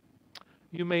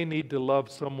 You may need to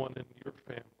love someone in your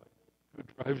family who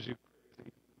drives you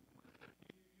crazy.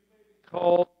 You may be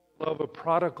called to love a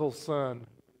prodigal son.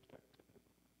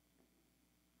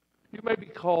 You may be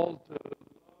called to love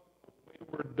a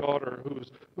wayward daughter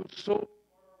who's so far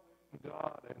away from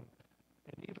God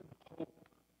and even hope.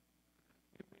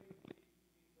 You may need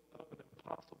to love an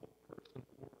impossible person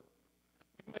at work.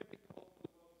 You may be called to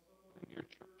love someone in your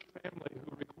church family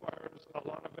who requires a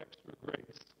lot of extra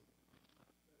grace.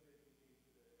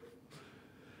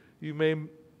 You may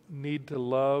need to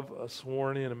love a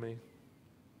sworn enemy.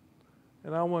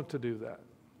 And I want to do that.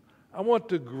 I want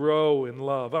to grow in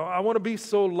love. I want to be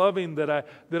so loving that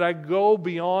I go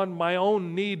beyond my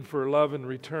own need for love in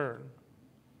return.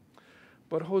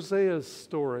 But Hosea's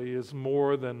story is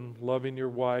more than loving your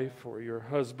wife or your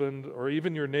husband or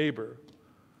even your neighbor.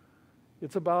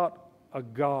 It's about a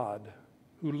God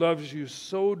who loves you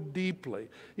so deeply,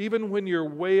 even when you're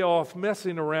way off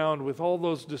messing around with all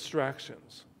those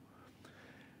distractions.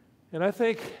 And I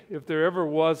think if there ever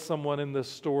was someone in this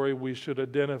story we should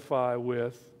identify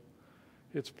with,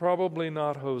 it's probably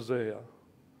not Hosea.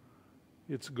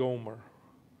 It's Gomer.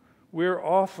 We're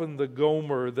often the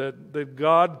Gomer that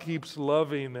God keeps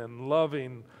loving and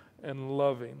loving and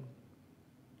loving.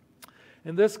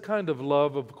 And this kind of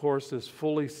love, of course, is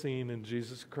fully seen in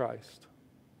Jesus Christ.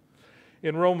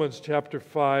 In Romans chapter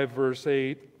 5, verse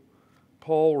 8,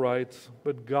 Paul writes,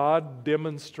 "But God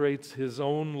demonstrates His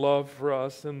own love for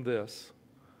us in this: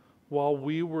 while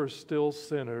we were still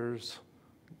sinners,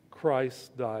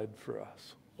 Christ died for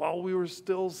us." While we were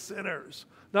still sinners.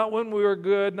 Not when we were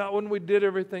good, not when we did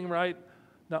everything right,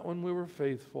 not when we were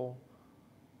faithful,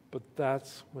 but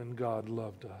that's when God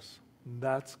loved us. And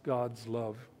that's God's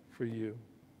love for you.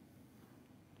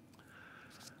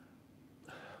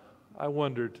 I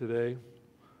wonder today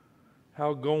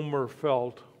how Gomer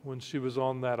felt when she was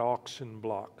on that auction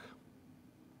block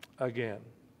again.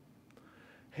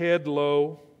 Head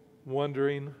low,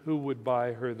 wondering who would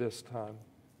buy her this time.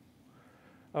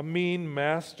 A mean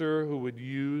master who would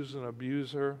use and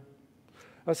abuse her.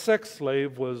 A sex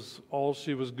slave was all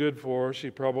she was good for,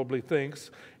 she probably thinks.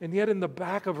 And yet in the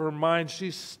back of her mind,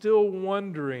 she's still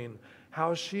wondering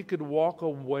how she could walk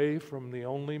away from the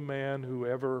only man who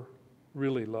ever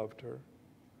really loved her.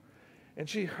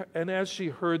 And as she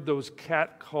heard those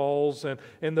cat calls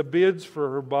and the bids for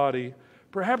her body,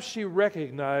 perhaps she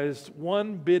recognized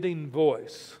one bidding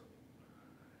voice.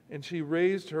 And she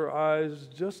raised her eyes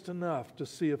just enough to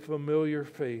see a familiar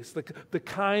face, the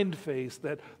kind face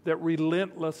that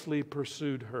relentlessly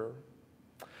pursued her.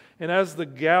 And as the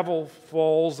gavel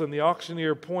falls and the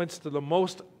auctioneer points to the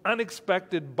most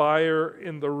unexpected buyer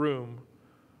in the room,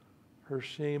 her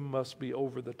shame must be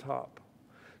over the top.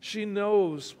 She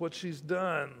knows what she's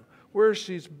done, where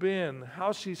she's been,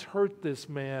 how she's hurt this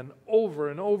man over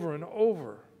and over and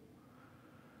over.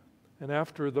 And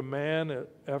after the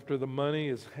money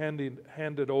is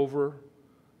handed over,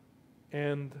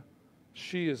 and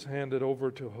she is handed over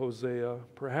to Hosea,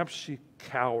 perhaps she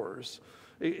cowers,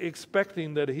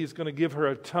 expecting that he's going to give her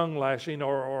a tongue lashing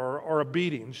or a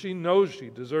beating. She knows she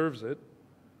deserves it.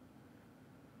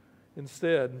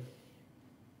 Instead,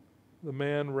 the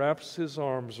man wraps his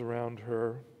arms around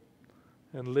her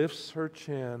and lifts her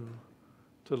chin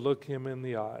to look him in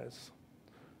the eyes.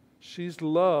 She's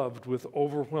loved with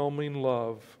overwhelming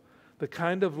love, the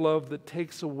kind of love that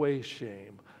takes away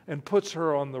shame and puts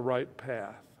her on the right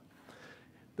path.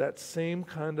 That same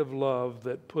kind of love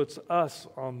that puts us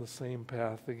on the same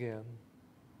path again.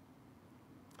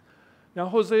 Now,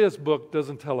 Hosea's book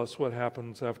doesn't tell us what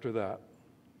happens after that.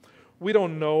 We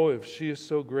don't know if she is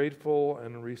so grateful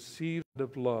and receives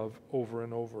of love over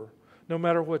and over, no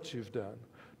matter what you've done.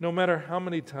 No matter how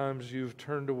many times you've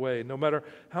turned away, no matter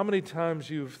how many times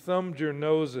you've thumbed your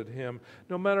nose at him,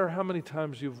 no matter how many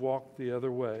times you've walked the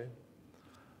other way,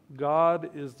 God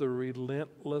is the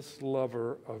relentless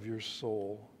lover of your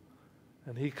soul,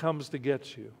 and He comes to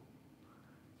get you.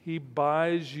 He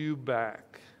buys you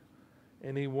back,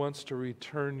 and He wants to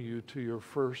return you to your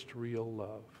first real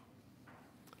love.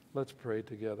 Let's pray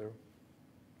together.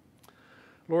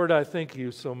 Lord, I thank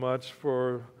you so much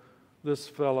for this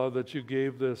fellow that you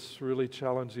gave this really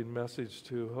challenging message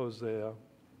to, Hosea.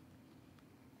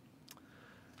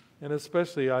 And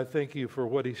especially I thank you for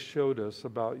what he showed us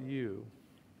about you.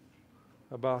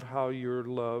 about how your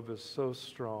love is so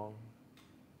strong.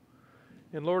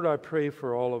 And Lord, I pray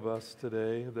for all of us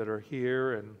today that are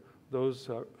here and those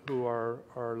who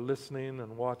are listening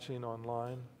and watching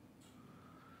online.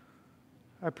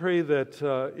 I pray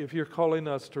that if you're calling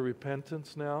us to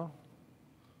repentance now,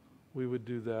 we would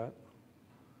do that.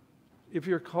 If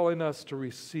you're calling us to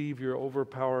receive your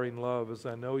overpowering love, as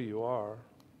I know you are,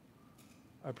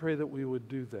 I pray that we would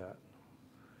do that.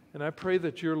 And I pray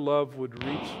that your love would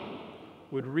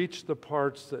reach the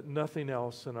parts that nothing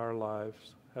else in our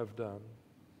lives have done.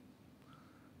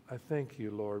 I thank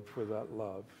you, Lord, for that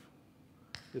love.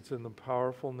 It's in the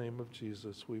powerful name of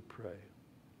Jesus we pray.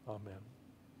 Amen.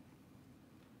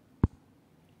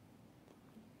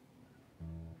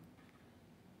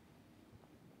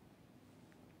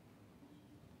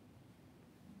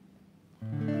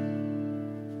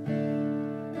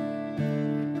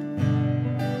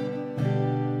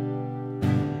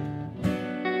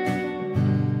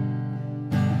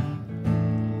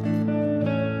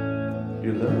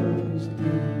 Your love is deep,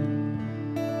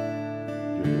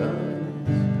 your love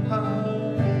is high,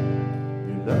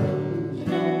 your love is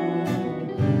long,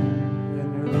 and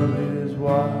your love is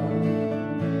wide.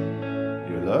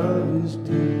 Your love is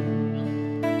deep,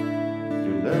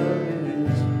 your love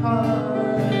is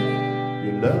high,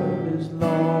 your love is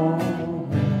long,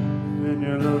 and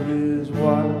your love is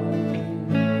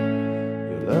wide.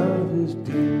 Your love is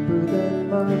deeper than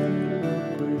my view of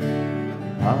grace,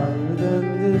 higher than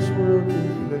this worldly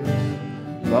place,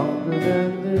 longer than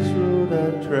this road I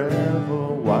travel,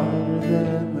 wider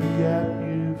than the gap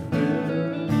you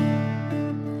fill.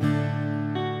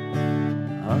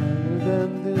 Higher than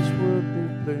this worldly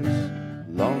place,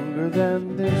 longer than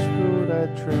this road I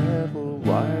travel,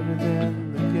 wider than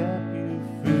the gap you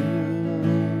fill.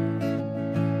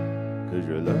 'Cause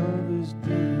your love is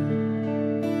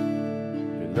deep,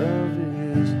 your love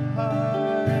is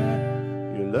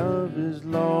high, your love is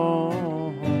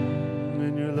long,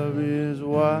 and your love is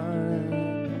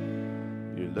wide.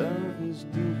 Your love is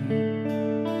deep,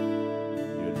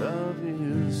 your love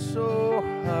is so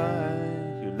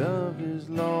high, your love is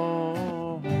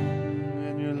long,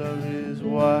 and your love is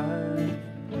wide.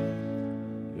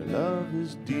 Your love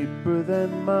is deeper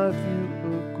than my view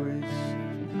of grace,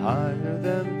 higher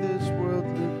than this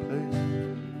worldly place,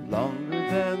 longer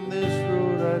than this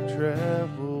road I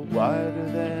travel, wider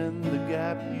than the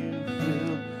gap you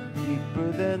fill. Deeper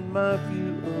than my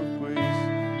view of grace,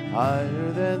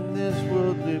 higher than this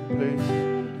worldly place,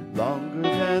 longer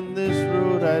than this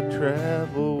road I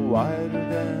travel, wider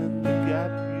than the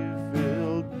gap you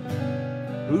filled.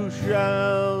 Who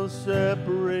shall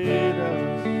separate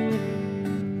us?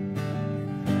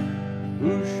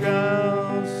 Who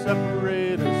shall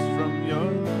separate us from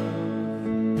your love?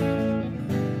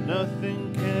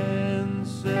 Nothing can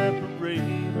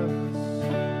separate us.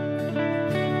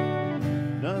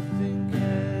 Nothing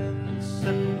can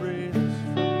separate us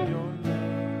from your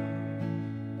love.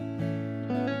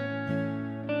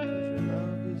 'Cause your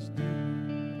love is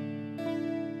deep,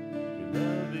 your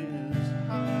love is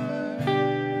high,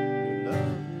 your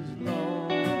love is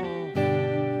long,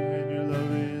 and your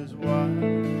love is wide.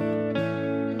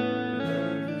 Your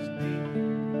love is deep,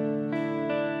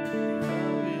 your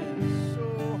love is so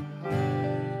high,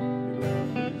 your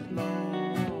love is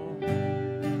long,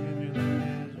 and your love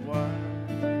is wide.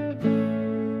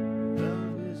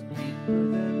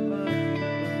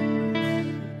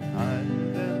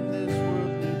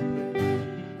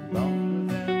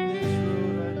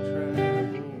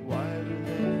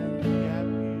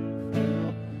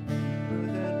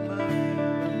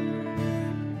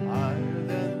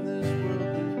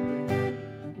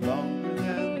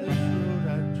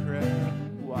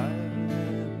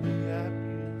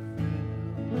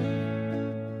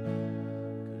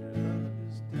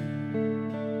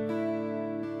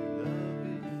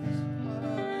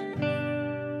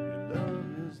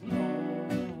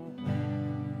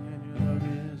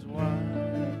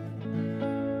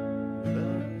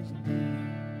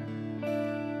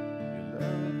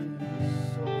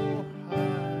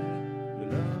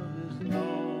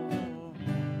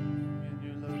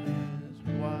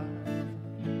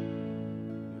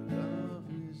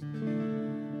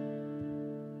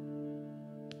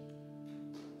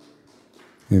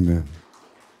 Amen.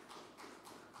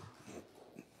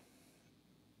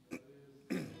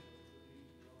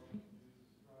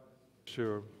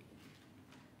 Sure.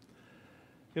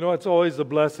 You know, it's always a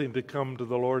blessing to come to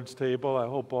the Lord's table. I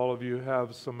hope all of you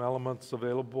have some elements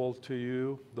available to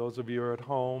you, those of you who are at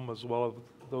home as well as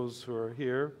those who are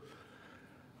here.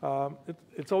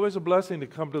 It's always a blessing to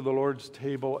come to the Lord's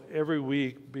table every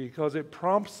week because it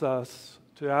prompts us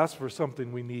to ask for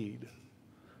something we need.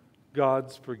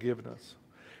 God's forgiveness.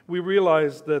 We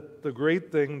realize that the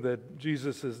great thing that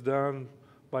Jesus has done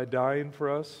by dying for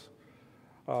us,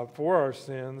 for our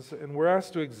sins, and we're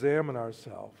asked to examine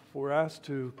ourselves. We're asked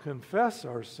to confess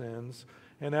our sins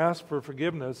and ask for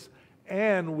forgiveness,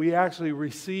 and we actually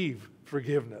receive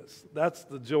forgiveness. That's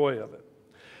the joy of it.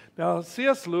 Now,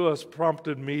 C.S. Lewis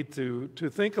prompted me to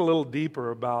think a little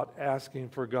deeper about asking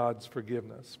for God's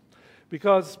forgiveness,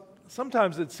 because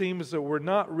sometimes it seems that we're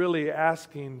not really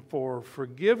asking for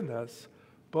forgiveness,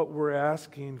 but we're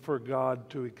asking for God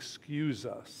to excuse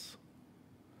us.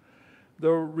 The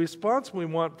response we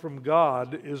want from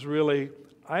God is really,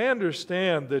 I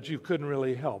understand that you couldn't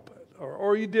really help it,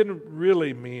 or you didn't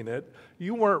really mean it.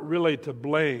 You weren't really to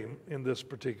blame in this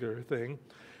particular thing.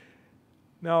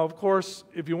 Now, of course,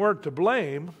 if you weren't to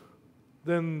blame,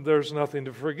 then there's nothing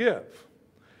to forgive.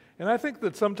 And I think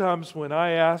that sometimes when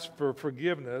I ask for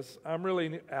forgiveness, I'm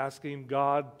really asking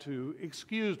God to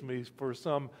excuse me for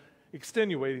some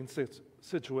extenuating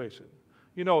situation.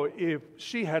 You know, if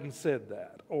she hadn't said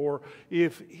that, or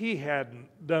if he hadn't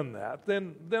done that,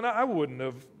 then I wouldn't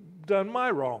have done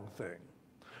my wrong thing.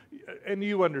 And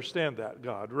you understand that,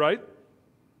 God, right?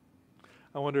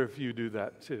 I wonder if you do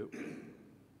that too.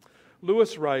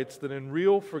 Lewis writes that in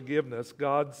real forgiveness,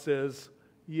 God says,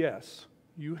 yes,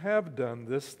 you have done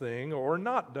this thing or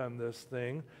not done this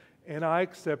thing, and I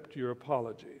accept your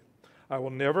apology. I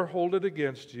will never hold it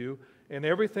against you, and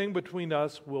everything between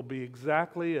us will be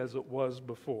exactly as it was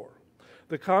before.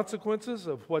 The consequences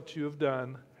of what you have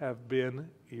done have been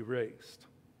erased.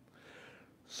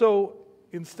 So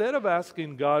instead of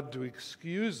asking God to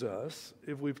excuse us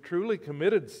if we've truly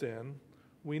committed sin,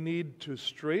 we need to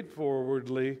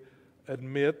straightforwardly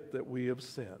admit that we have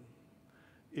sinned.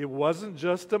 It wasn't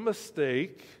just a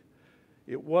mistake.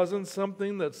 It wasn't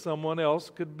something that someone else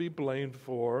could be blamed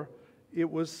for. It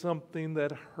was something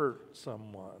that hurt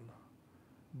someone.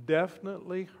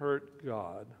 Definitely hurt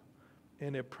God.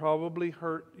 And it probably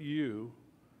hurt you.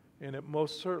 And it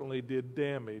most certainly did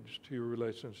damage to your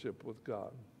relationship with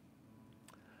God.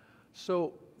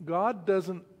 So God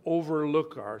doesn't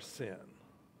overlook our sin.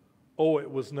 Oh,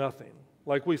 it was nothing.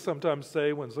 Like we sometimes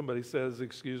say when somebody says,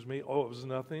 excuse me, oh, it was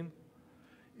nothing.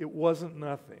 It wasn't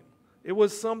nothing. It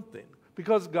was something.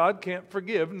 Because God can't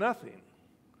forgive nothing.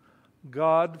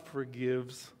 God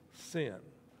forgives sin.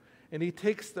 And he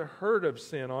takes the hurt of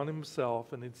sin on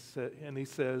himself and he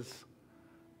says,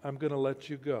 I'm going to let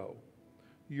you go.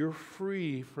 You're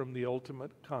free from the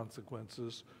ultimate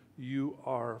consequences. You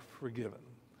are forgiven.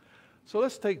 So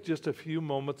let's take just a few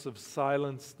moments of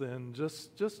silence then,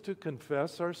 just to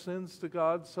confess our sins to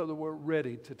God so that we're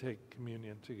ready to take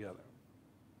communion together.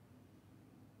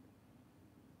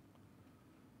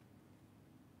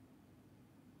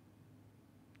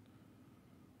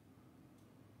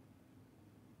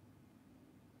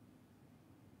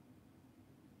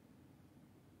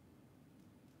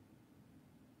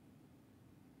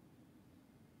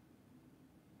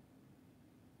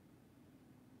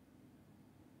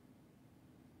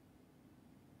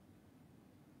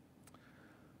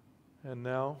 And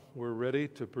now we're ready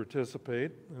to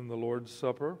participate in the Lord's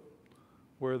Supper,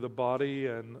 where the body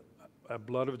and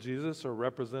blood of Jesus are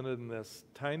represented in this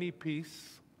tiny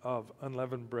piece of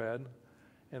unleavened bread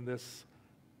and this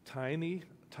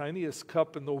tiniest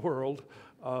cup in the world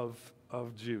of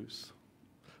juice.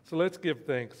 So let's give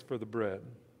thanks for the bread.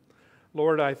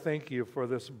 Lord, I thank you for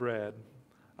this bread.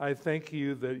 I thank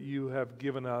you that you have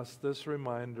given us this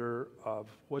reminder of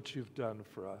what you've done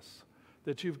for us,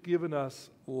 that you've given us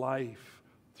life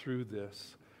through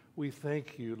this. We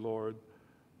thank you, Lord,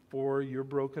 for your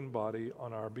broken body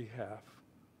on our behalf.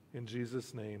 In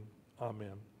Jesus' name,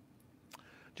 amen.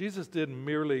 Jesus didn't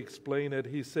merely explain it.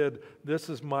 He said, this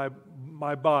is my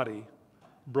body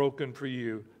broken for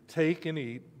you. Take and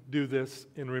eat. Do this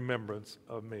in remembrance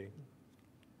of me.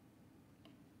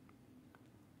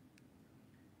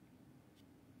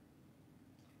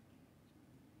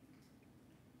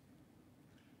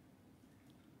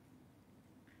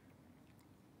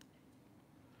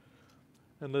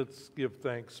 And let's give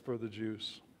thanks for the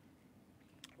juice.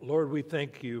 Lord, we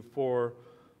thank you for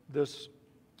this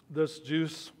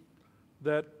juice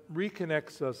that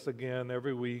reconnects us again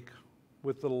every week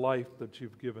with the life that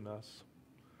you've given us.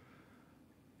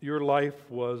 Your life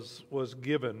was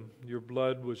given. Your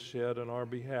blood was shed on our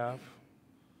behalf.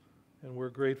 And we're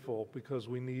grateful because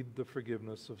we need the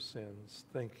forgiveness of sins.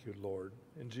 Thank you, Lord.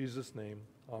 In Jesus' name,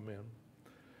 amen.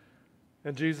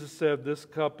 And Jesus said, this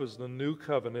cup is the new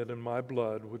covenant in my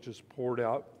blood, which is poured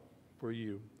out for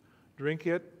you. Drink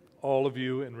it, all of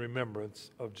you, in remembrance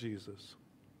of Jesus.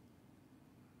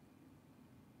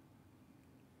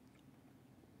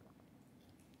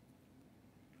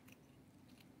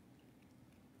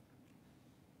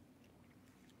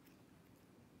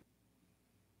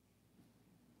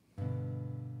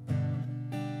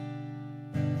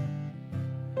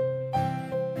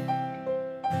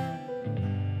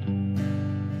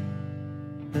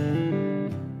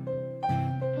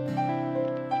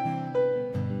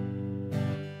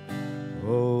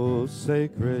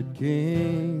 sacred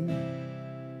King.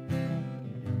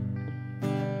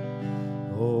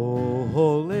 Oh,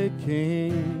 holy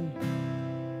King,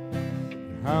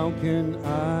 how can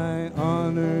I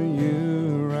honor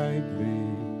you rightly?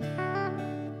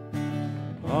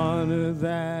 Honor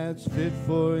that's fit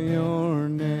for your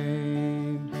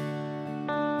name.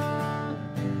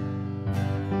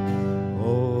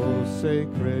 Oh,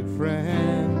 sacred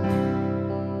friend,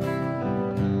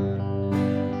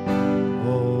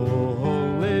 oh,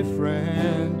 holy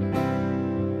friend,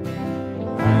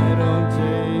 I don't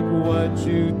take what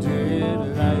you did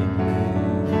lightly.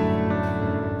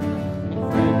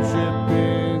 Friendship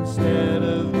instead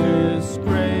of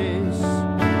disgrace,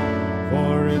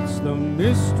 for it's the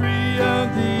mystery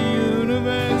of the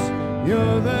universe.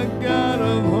 You're the God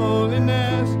of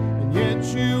holiness, and yet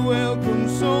you welcome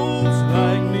souls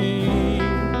like me.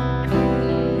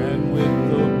 And with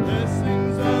the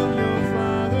blessings of your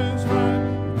Father's heart,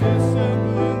 you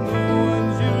discipline the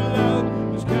ones you love.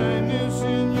 There's kindness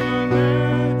in your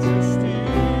majesty.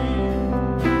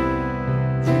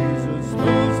 Jesus,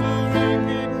 those who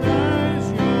recognize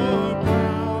your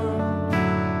power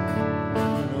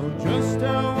know just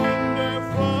how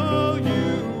wonderful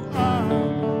you are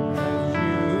as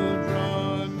you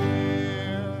draw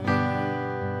near.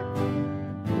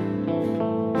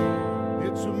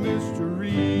 It's a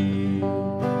mystery.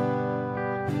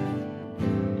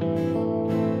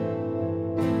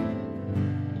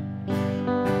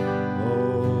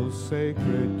 Oh,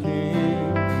 sacred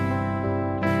King.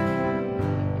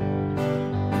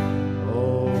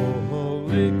 Oh,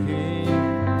 holy King.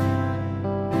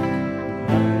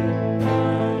 I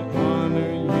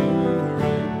honor you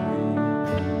greatly.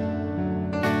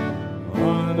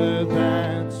 Honor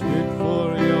that's fit for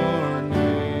your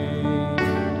name.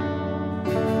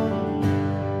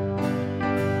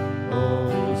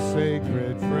 Oh,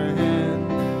 sacred friend.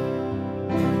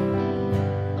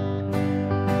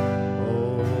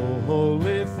 Oh,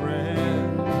 holy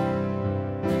friend,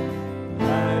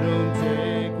 I don't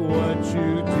take what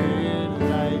you did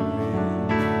lightly.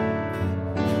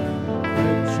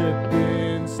 Friendship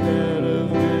instead of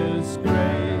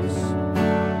disgrace,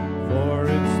 for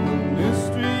it's the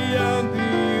mystery of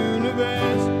the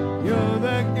universe. You're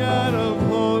the God of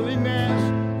holiness,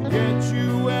 and yet you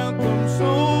welcome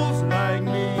souls like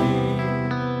me.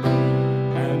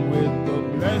 And with the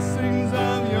blessings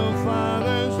of your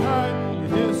Father's heart, you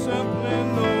discipline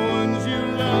the ones you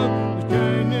love. There's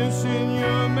kindness in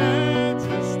your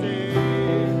majesty,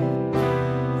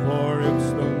 for it's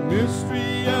the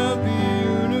mystery of the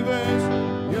universe.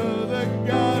 You're the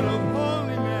God of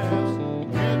holiness,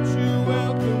 yet you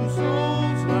welcome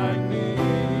souls like me.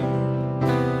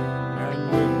 And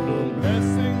with the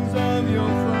blessings of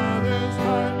your Father's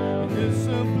heart, you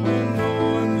discipline the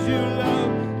ones you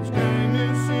love. There's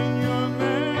kindness in your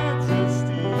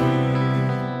majesty.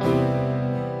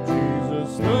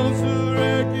 Jesus, those who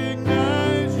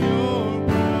recognize your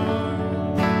power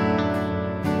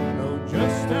know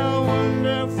just how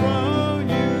wonderful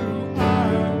you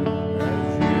are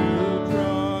as you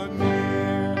draw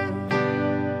near.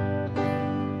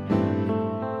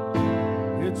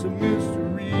 It's a mystery.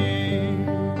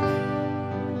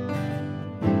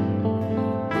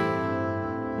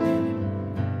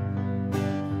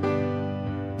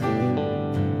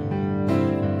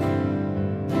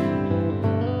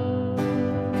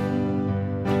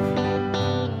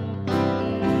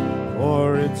 For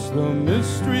it's the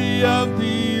mystery of the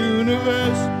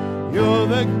universe. You're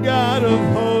the God of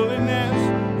holiness,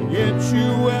 and yet you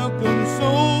welcome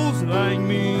souls like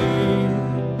me.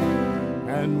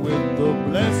 And with the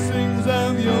blessings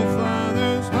of your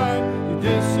Father's heart, you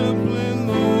discipline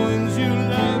the ones you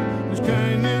love. There's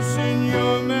kindness in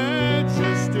your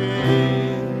majesty,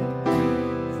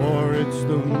 for it's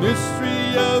the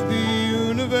mystery of the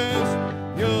universe.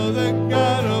 You're the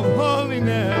God of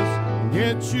holiness, and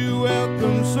yet you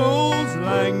welcome souls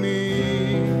like me.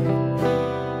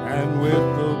 And with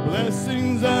the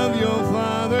blessings of your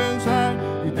Father's heart,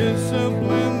 you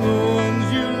discipline the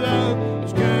ones you love.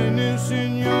 There's kindness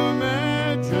in your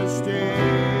majesty.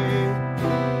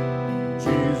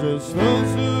 Jesus,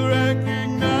 those who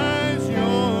recognize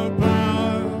your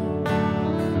power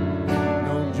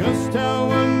know just how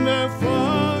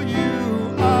wonderful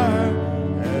you are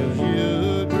as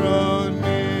you draw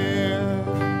near.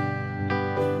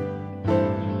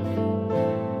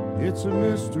 It's a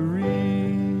mystery.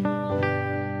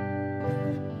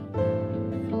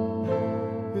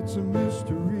 It's a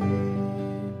mystery.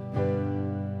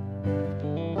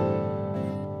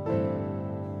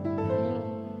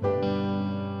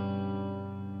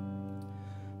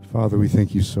 Father, we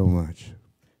thank you so much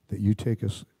that you take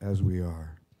us as we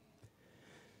are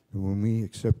And when we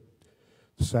accept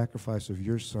the sacrifice of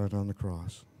your Son on the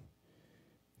cross,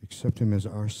 accept him as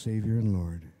our Savior and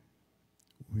Lord,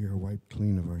 we are wiped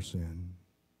clean of our sin.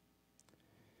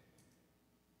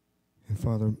 And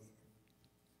Father,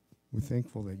 we're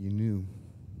thankful that you knew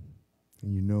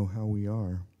and you know how we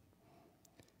are,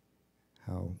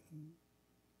 how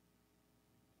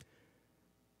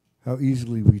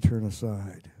easily we turn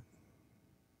aside.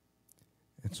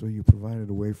 And so you provided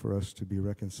a way for us to be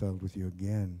reconciled with you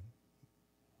again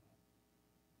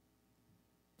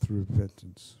through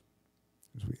repentance.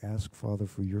 As we ask, Father,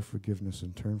 for your forgiveness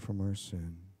and turn from our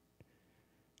sin,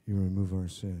 you remove our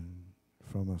sin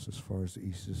from us as far as the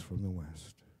east is from the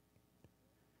west.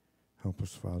 Help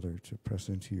us, Father, to press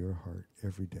into your heart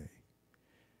every day,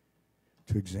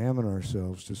 to examine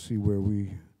ourselves to see where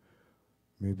we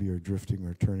maybe are drifting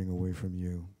or turning away from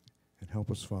you, and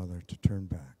help us, Father, to turn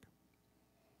back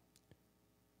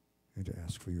and to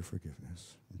ask for your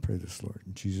forgiveness. And pray this, Lord,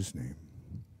 in Jesus' name.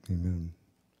 Amen.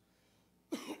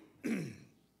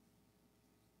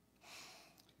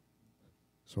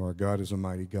 So our God is a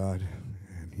mighty God,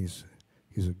 and he's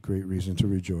a great reason to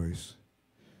rejoice.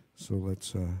 So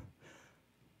let's, I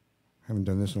haven't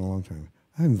done this in a long time.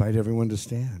 I invite everyone to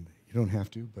stand. You don't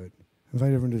have to, but I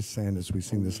invite everyone to stand as we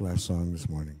sing this last song this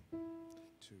morning.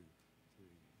 2,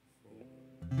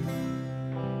 3, 4.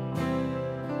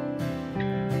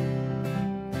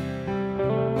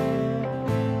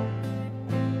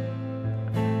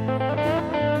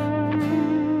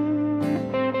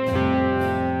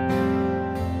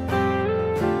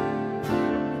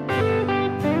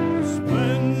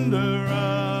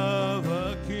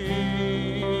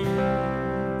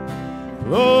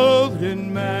 Clothed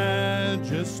in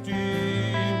majesty,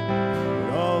 let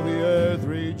all the earth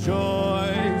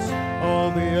rejoice,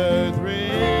 all the earth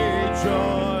rejoice.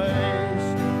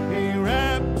 He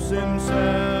wraps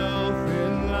himself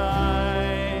in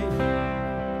light,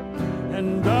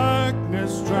 and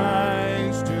darkness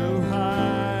tries to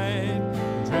hide.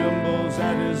 Trembles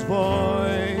at his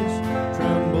voice,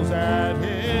 trembles at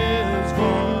his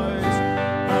voice.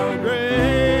 How great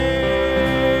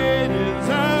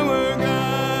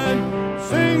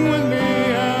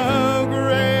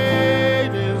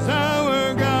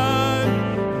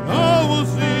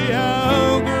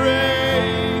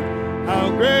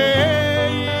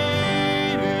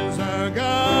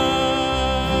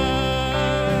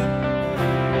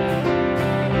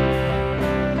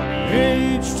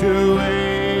to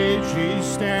age he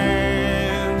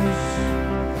stands,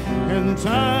 and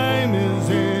time is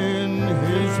in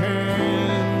his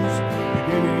hands,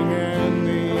 beginning and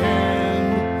the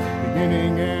end,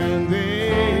 beginning and the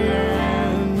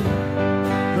end.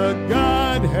 The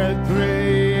Godhead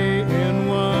three in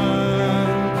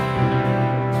one,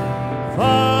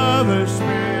 Father,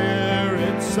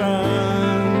 Spirit,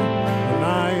 Son, the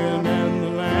Lion and the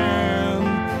Lamb,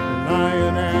 the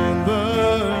Lion and the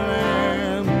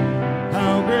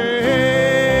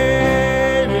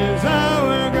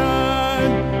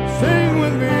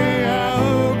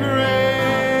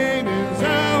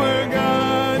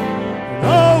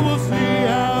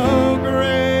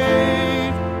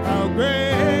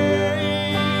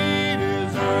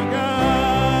is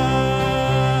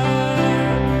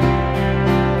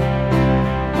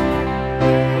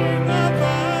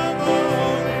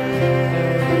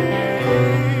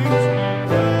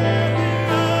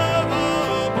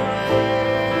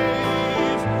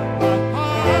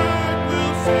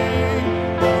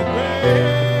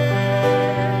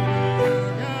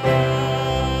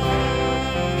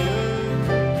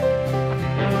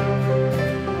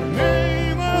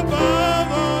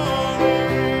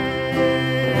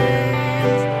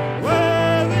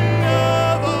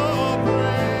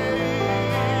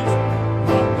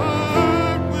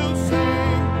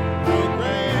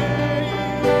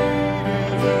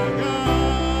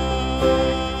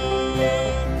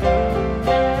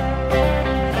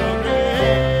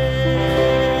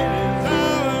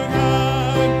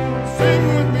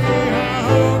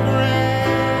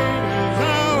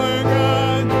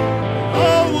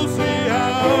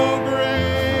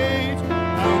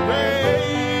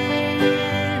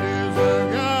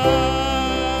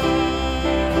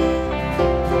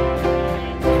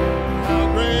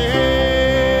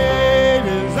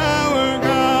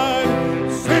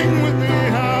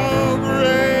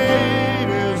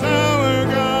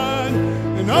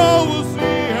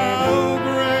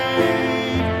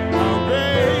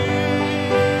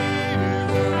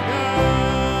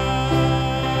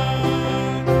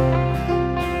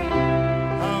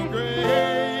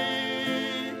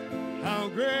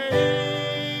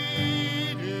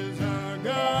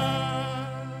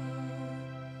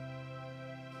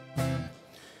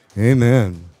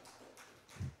Amen.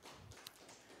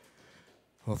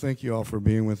 Well, thank you all for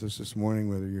being with us this morning,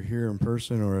 whether you're here in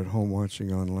person or at home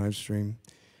watching on live stream.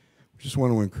 We just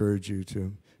want to encourage you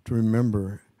to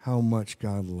remember how much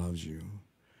God loves you,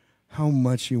 how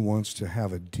much he wants to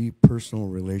have a deep personal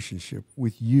relationship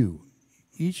with you,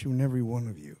 each and every one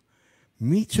of you.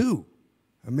 Me too.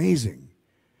 Amazing.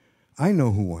 I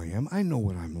know who I am. I know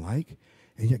what I'm like,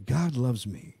 and yet God loves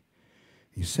me.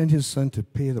 He sent his son to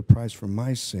pay the price for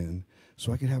my sin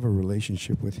so I could have a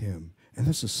relationship with him. And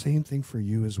that's the same thing for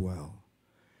you as well.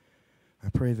 I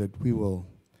pray that we will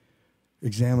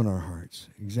examine our hearts,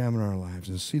 examine our lives,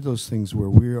 and see those things where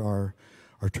we are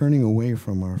turning away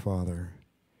from our Father,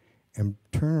 and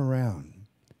turn around,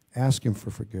 ask him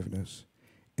for forgiveness,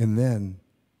 and then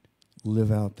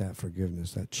live out that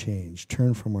forgiveness, that change,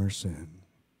 turn from our sin.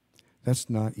 That's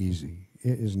not easy.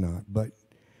 It is not, but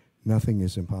nothing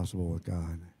is impossible with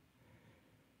God.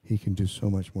 He can do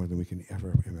so much more than we can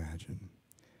ever imagine.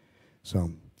 So,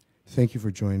 thank you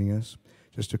for joining us.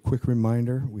 Just a quick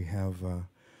reminder, we have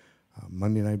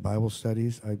Monday night Bible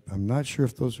studies. I'm not sure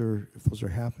if those are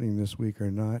happening this week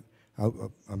or not.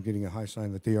 I'm getting a high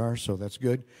sign that they are, so that's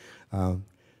good.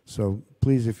 So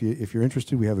please, if you're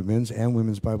interested, we have a men's and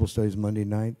women's Bible studies Monday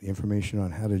night. The information on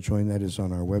how to join that is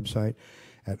on our website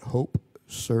at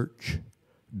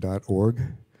hopesearch.org.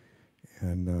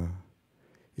 And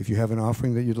if you have an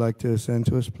offering that you'd like to send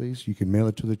to us, please, you can mail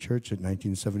it to the church at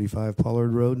 1975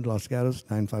 Pollard Road, Los Gatos,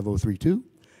 95032.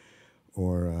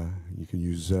 Or you can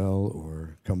use Zelle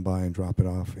or come by and drop it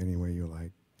off any way you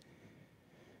like.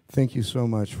 Thank you so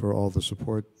much for all the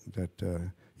support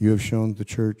that you have shown the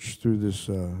church through this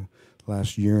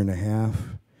last year and a half.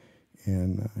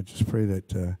 And I just pray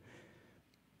that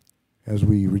as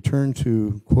we return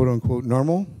to quote-unquote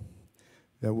normal,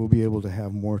 that we'll be able to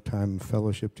have more time and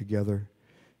fellowship together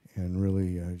and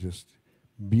really just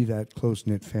be that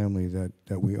close-knit family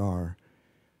that we are.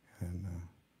 And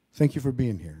thank you for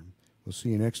being here. We'll see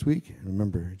you next week. And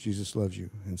remember, Jesus loves you,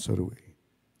 and so do we.